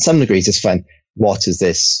 it's in some degrees it's fine. What is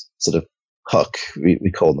this sort of hook?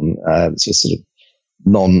 We call them so sort of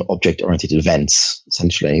non-object oriented events.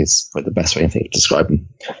 Essentially, is probably the best way I think to describe them.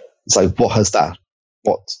 It's like what has that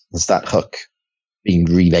hook been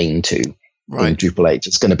renamed to in Drupal 8?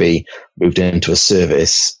 It's going to be moved into a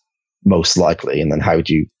service most likely, and then how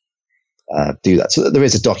do you do that? So there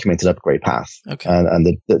is a documented upgrade path, and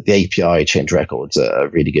the API change records are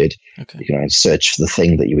really good. You can search for the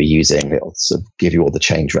thing that you were using. It'll sort of give you all the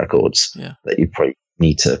change records that you probably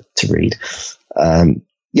need to read.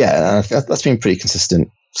 That's been pretty consistent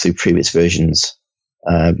through previous versions.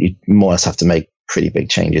 You more or less have to make pretty big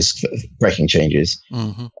changes, breaking changes,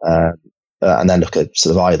 and then look at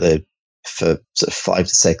sort of either for sort of 5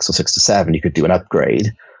 to 6 or 6 to 7, you could do an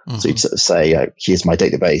upgrade. So you'd sort of say, here's my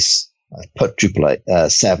database. I put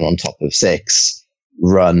Drupal 7 on top of 6,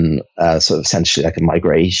 run sort of essentially like a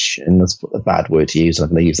migration. That's a bad word to use. I'm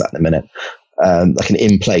going to use that in a minute. Like an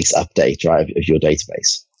in-place update, right, of your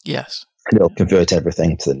database. Yes. And it'll convert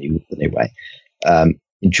everything to the new way.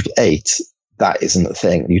 In Drupal 8, that isn't a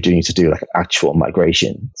thing. You do need to do like an actual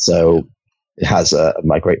migration. So it has a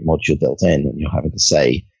migrate module built in, and you're having to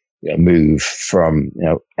say, move from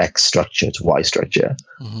X structure to Y structure,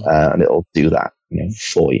 and it'll do that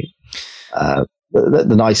for you.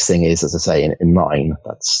 The nice thing is, as I say, in 9,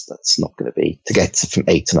 that's not going to be, to get from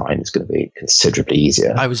 8 to 9 is going to be considerably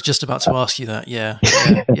easier. I was just about to ask you that. Yeah.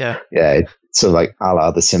 So like a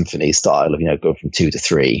la the Symfony style of go from 2 to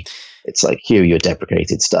 3. It's like, here are your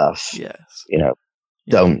deprecated stuff. Yes.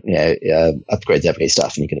 Don't upgrade deprecated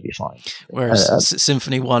stuff, and you're going to be fine. Whereas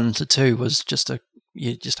Symfony 1 to 2 was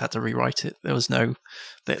you just had to rewrite it. There was no.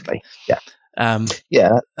 And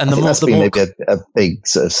that's been maybe a big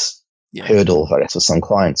sort of hurdle, I guess, for some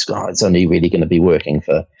clients. It's only really going to be working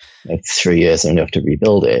for 3 years, and you have to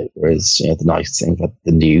rebuild it. Whereas the nice thing about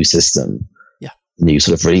the new system, the new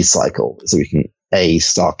sort of release cycle, is that we can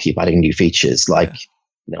keep adding new features like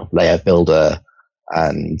layout builder,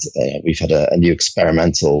 and we've had a new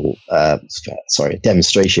experimental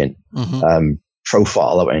demonstration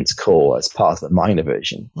profile that went into core as part of the minor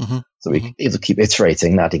version. So we can either keep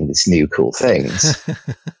iterating and adding these new cool things.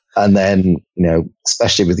 And then,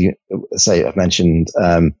 especially with say I've mentioned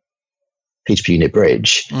PHP Unit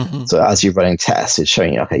Bridge. So as you're running tests, it's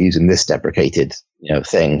showing you, okay, using this deprecated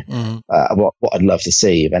thing. What I'd love to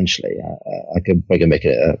see eventually, I could make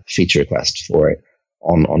a feature request for it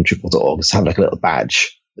on Drupal.org. Just have like a little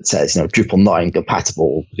badge that says, Drupal 9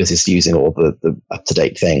 compatible, because it's using all the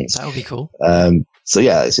up-to-date things. That would be cool. And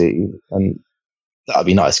that would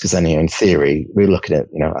be nice, because then, in theory, we're looking at,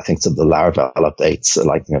 I think some of the Laravel updates are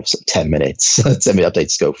like, sort of 10 minutes. 10-minute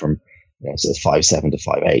updates go from, sort of 5.7 to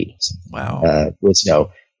 5.8. Wow. Which,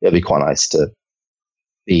 it'd be quite nice to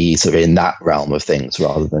be sort of in that realm of things,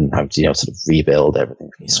 rather than having to, sort of rebuild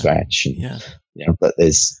everything from scratch. And, but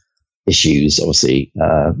there's issues, obviously,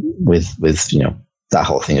 with that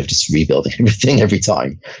whole thing of just rebuilding everything every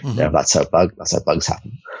time. That's how bugs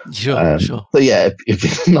happen. Sure. But it'd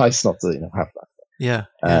be nice not to have that.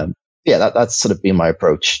 That's sort of been my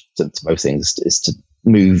approach to most things, is to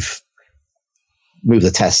move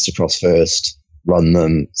the tests across first, run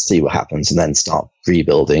them, see what happens, and then start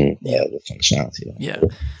rebuilding the functionality.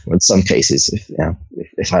 Or in some cases,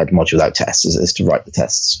 if I had a module without tests, is to write the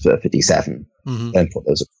tests for D7, then put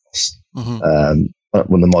those across. But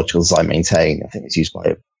when the modules I maintain, I think it's used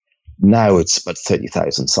by, now it's about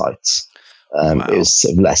 30,000 sites. It was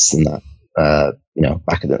sort of less than that,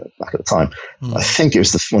 back at the time. I think it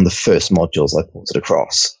was one of the first modules I ported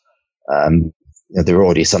across. there were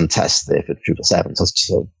already some tests there for 777, so I was just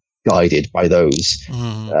sort of guided by those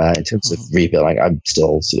in terms of rebuilding. I'm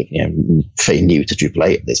still sort of fairly new to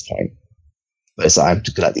 888 at this point, but so I have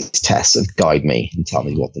to let these tests and guide me and tell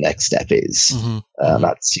me what the next step is.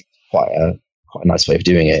 That's quite a nice way of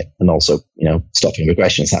doing it, and also stopping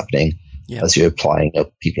regressions happening as you're applying.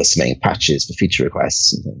 People are submitting patches for feature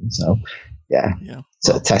requests and things. So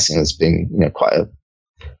so testing has been quite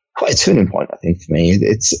a turning point, I think, for me.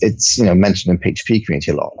 It's mentioned in PHP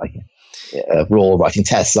community a lot. Like we're all writing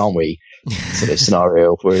tests, aren't we? Sort of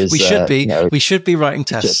scenario. Whereas we should be. We should be writing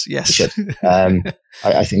tests. Yes.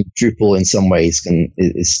 I think Drupal in some ways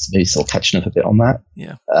is maybe still catching up a bit on that.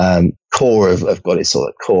 Yeah. Core have got it so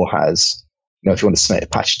that Core has, if you want to submit a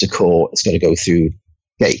patch to Core, it's got to go through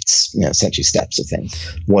gates, essentially steps of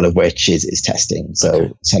things. One of which is testing.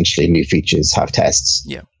 So essentially, new features have tests.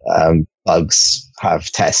 Yeah. Bugs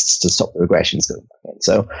have tests to stop the regressions going back in.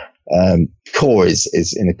 So Core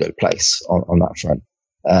is in a good place on that front.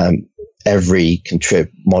 Every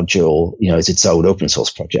contrib module, is its own open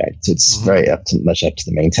source project. It's very much up to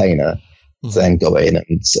the maintainer to then go in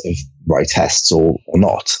and sort of write tests or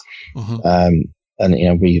not.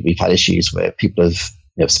 And we've had issues where people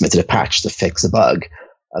have submitted a patch to fix a bug,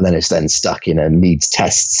 and then it's then stuck in a needs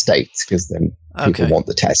test state because then people want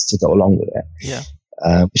the test to go along with it. Yeah.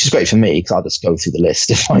 Which is great for me because I'll just go through the list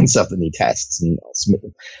to find stuff that need tests and I'll submit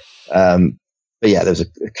them. But yeah, there was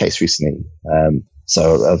a case recently.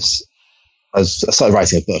 So I started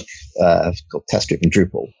writing a book called Test-Driven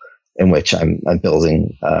Drupal, in which I'm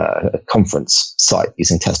building a conference site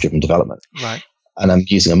using test-driven development. Right. And I'm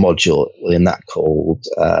using a module within that called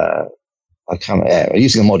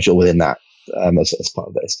using a module within that as part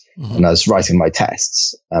of this. And I was writing my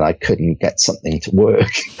tests, and I couldn't get something to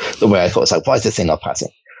work the way I thought. It's like, why is this thing not passing?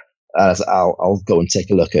 And I was like, I'll go and take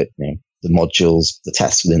a look at the modules, the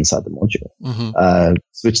tests within inside the module.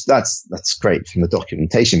 Which that's great from the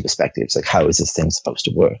documentation perspective. It's like, how is this thing supposed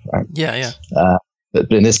to work? Right? Yeah.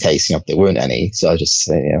 But in this case, there weren't any, so I just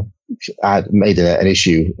I made an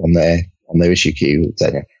issue on their issue queue,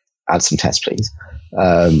 saying, add some tests, please.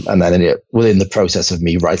 And then within the process of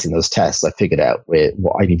me writing those tests, I figured out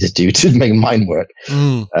what I need to do to make mine work.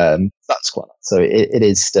 That's quite nice. So it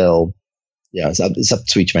is still, it's up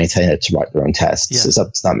to each maintainer to write their own tests. Yeah. It's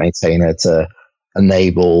up to that maintainer to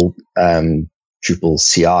enable Drupal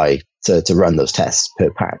CI to run those tests per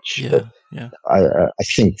patch. Yeah. I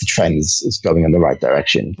think the trend is going in the right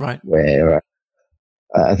direction. Right. Where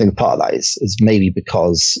I think part of that is maybe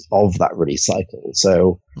because of that release cycle.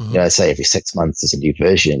 So, I say every 6 months there's a new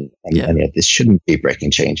version, and this shouldn't be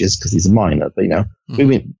breaking changes because these are minor. But I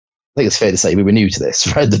think it's fair to say we were new to this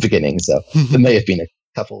right at the beginning, so there may have been a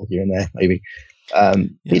couple here and there, maybe.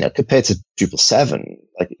 Compared to Drupal 7,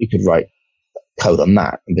 like you could write code on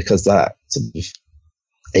that, and because that sort of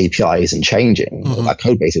API isn't changing, or that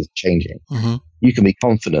code base isn't changing, you can be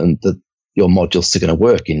confident that your module's still going to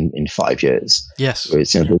work in 5 years. Yes.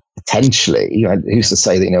 Whereas, potentially, who's to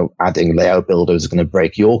say that, adding layout builders is going to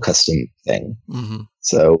break your custom thing?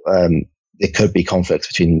 So there could be conflicts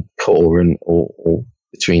between core or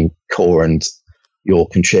between core and your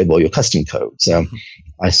contrib or your custom code. So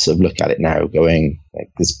I sort of look at it now going,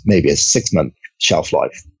 there's maybe a 6-month shelf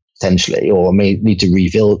life potentially, or I may need to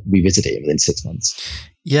revisit it within 6 months.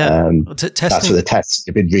 Yeah, testing. That's where the tests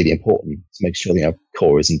have been really important to make sure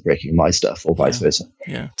core isn't breaking my stuff or vice versa.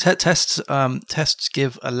 Yeah, tests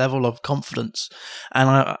give a level of confidence,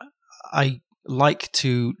 and I like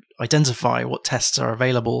to identify what tests are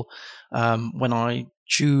available when I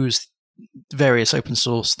choose various open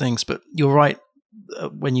source things. But you're right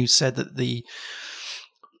when you said that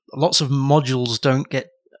lots of modules don't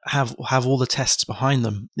have all the tests behind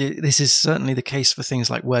them. This is certainly the case for things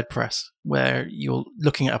like WordPress, where you're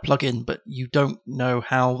looking at a plugin, but you don't know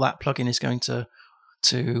how that plugin is going to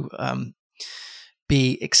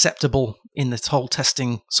be acceptable in the whole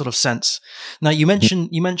testing sort of sense. Now, you mentioned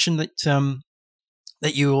that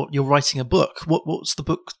that you're writing a book. What's the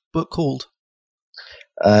book called?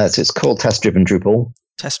 So it's called Test-Driven Drupal.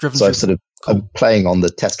 Test-Driven. So I'm playing on the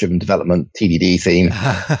test-driven development TDD theme,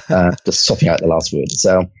 just swapping out the last word.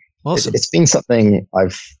 So awesome. It's been something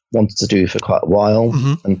I've wanted to do for quite a while,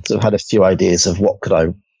 and I've had a few ideas of what could I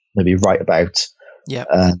maybe write about. Yeah.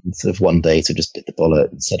 And sort of one day to just bit the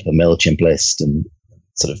bullet and set up a MailChimp list and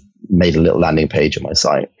sort of made a little landing page on my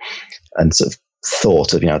site and sort of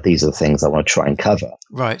thought of, these are the things I want to try and cover.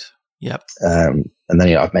 Right. Yep. And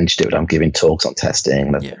then, I've mentioned it, but I'm giving talks on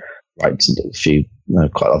testing and writing a few,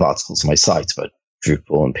 quite a lot of articles on my site about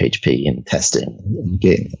Drupal and PHP and testing and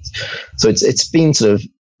Git. So it's been sort of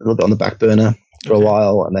a little bit on the back burner for a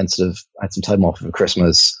while, and then sort of had some time off for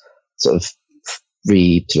Christmas, sort of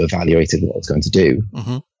evaluated what I was going to do.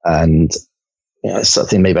 Mm-hmm. And so I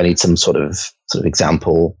think maybe I need some sort of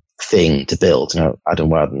example thing to build. Adam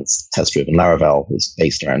Wildman's test-driven Laravel is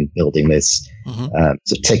based around building this sort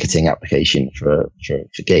of ticketing application for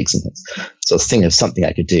gigs and things. So think of something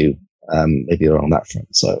I could do maybe on that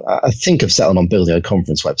front. So I think I've settled on building a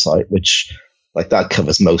conference website, which like that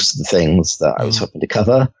covers most of the things that I was hoping to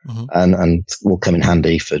cover, and will come in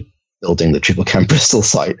handy for building the DrupalCamp Bristol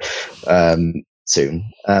site soon.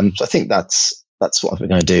 So I think that's what we're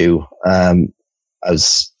going to do. I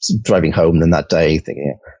was driving home then that day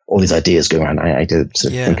thinking all these ideas going around. I did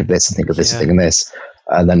sort of think of this and think of this and think of this.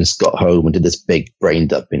 And then just got home and did this big brain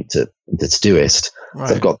dump into Todoist. Right.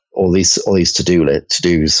 So I've got all these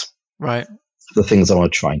to-dos. Right. The things I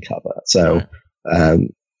want to try and cover. So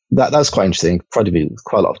that was quite interesting. Probably with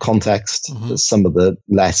quite a lot of context. There's some of the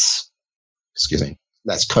less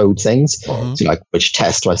code things. So like, which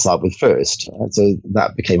test do I start with first? So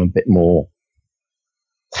that became a bit more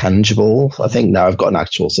tangible. I think now I've got an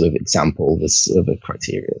actual sort of example of a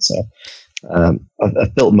criteria. So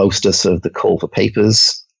I've built most of sort of the call for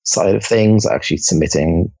papers side of things, actually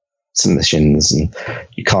submitting submissions, and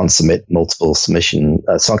you can't submit multiple submission.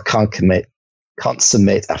 So I can't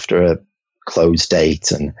submit after a close date,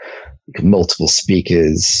 and you can multiple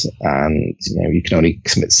speakers, and you can only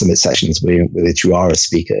submit sessions with which you are a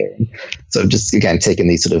speaker. And so just again taking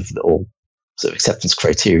these sort of little sort of acceptance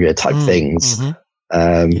criteria type things.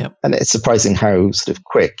 And it's surprising how sort of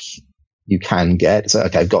quick you can get. So,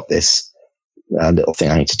 okay, I've got this little thing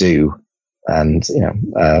I need to do, and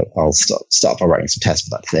I'll start by writing some tests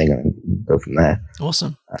for that thing and go from there.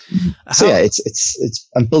 Awesome. It's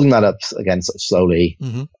I'm building that up again sort of slowly.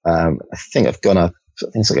 I think I've gone up. I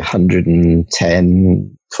think it's like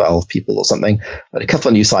 110, 12 people or something. But a couple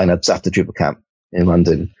of new signups after DrupalCamp in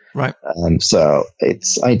London. Right. So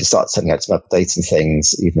I need to start sending out some updates and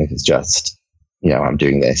things, even if it's just I'm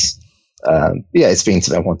doing this. It's been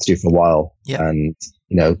something I wanted to do for a while, and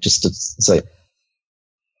just to say,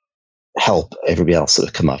 help everybody else sort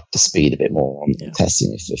of come up to speed a bit more on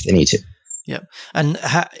testing if they need to. Yeah, and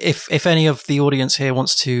if any of the audience here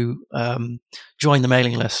wants to join the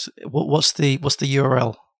mailing list, what's the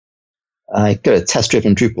URL? Go to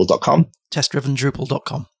testdrivendrupal.com.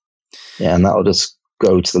 Testdrivendrupal.com. Yeah, and that'll just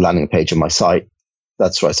go to the landing page of my site.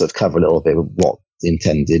 That's where I sort of cover a little bit of what the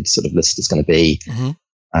intended sort of list is going to be.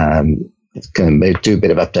 Going to do a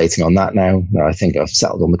bit of updating on that now. I think I've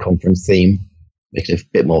settled on the conference theme, make it a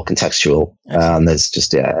bit more contextual. And there's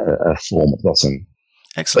just a form at the bottom.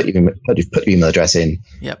 Excellent. But you put your email address in,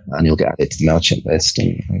 and you'll get added to the MailChimp list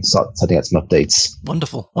and start setting out some updates.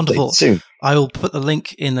 Wonderful. Soon. I will put the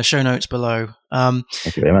link in the show notes below.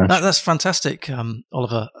 Thank you very much. That's fantastic,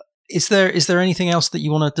 Oliver. Is there anything else that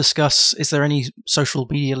you want to discuss? Is there any social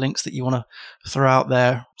media links that you want to throw out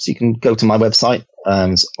there? So you can go to my website,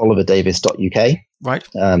 it's oliverdavis.uk. Right.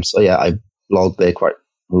 I blog there quite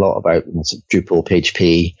a lot about Drupal,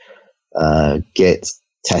 PHP, Git,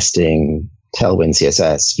 testing, Tailwind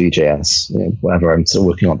CSS, Vue.js, whatever I'm still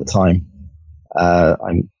working on at the time.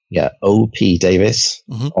 I'm OP Davis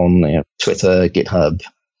on Twitter, GitHub,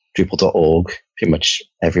 Drupal.org, pretty much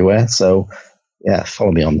everywhere. So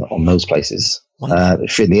follow me on those places.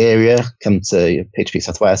 If you're in the area, come to PHP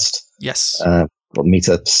Southwest. Yes. Got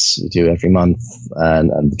meetups we do every month, and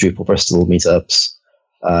the Drupal Bristol meetups.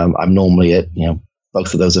 I'm normally at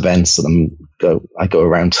both of those events, and I go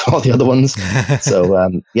around to all the other ones.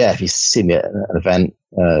 So if you see me at an event,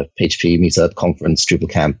 PHP meetup, conference,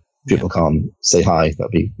 DrupalCamp, DrupalCon, say hi.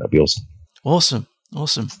 That'd be awesome.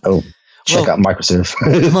 Awesome. Oh, check out Microserve.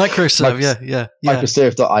 Microserve, yeah.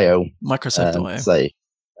 Microserve.io. Microserve.io. Say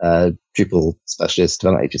Drupal specialist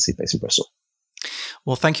development agency based in Bristol.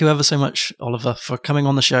 Well, thank you ever so much, Oliver, for coming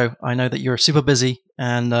on the show. I know that you're super busy,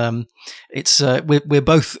 and it's we're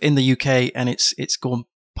both in the UK, and it's gone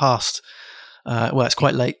past. It's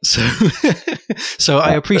quite late, so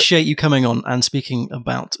I appreciate you coming on and speaking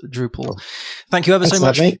about Drupal. Thank you ever so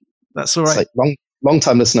much. That's all right. Long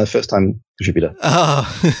time listener, first time contributor.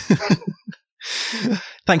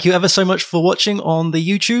 Thank you ever so much for watching on the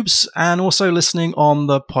YouTubes and also listening on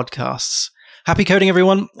the podcasts. Happy coding,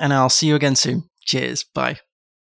 everyone, and I'll see you again soon. Cheers. Bye.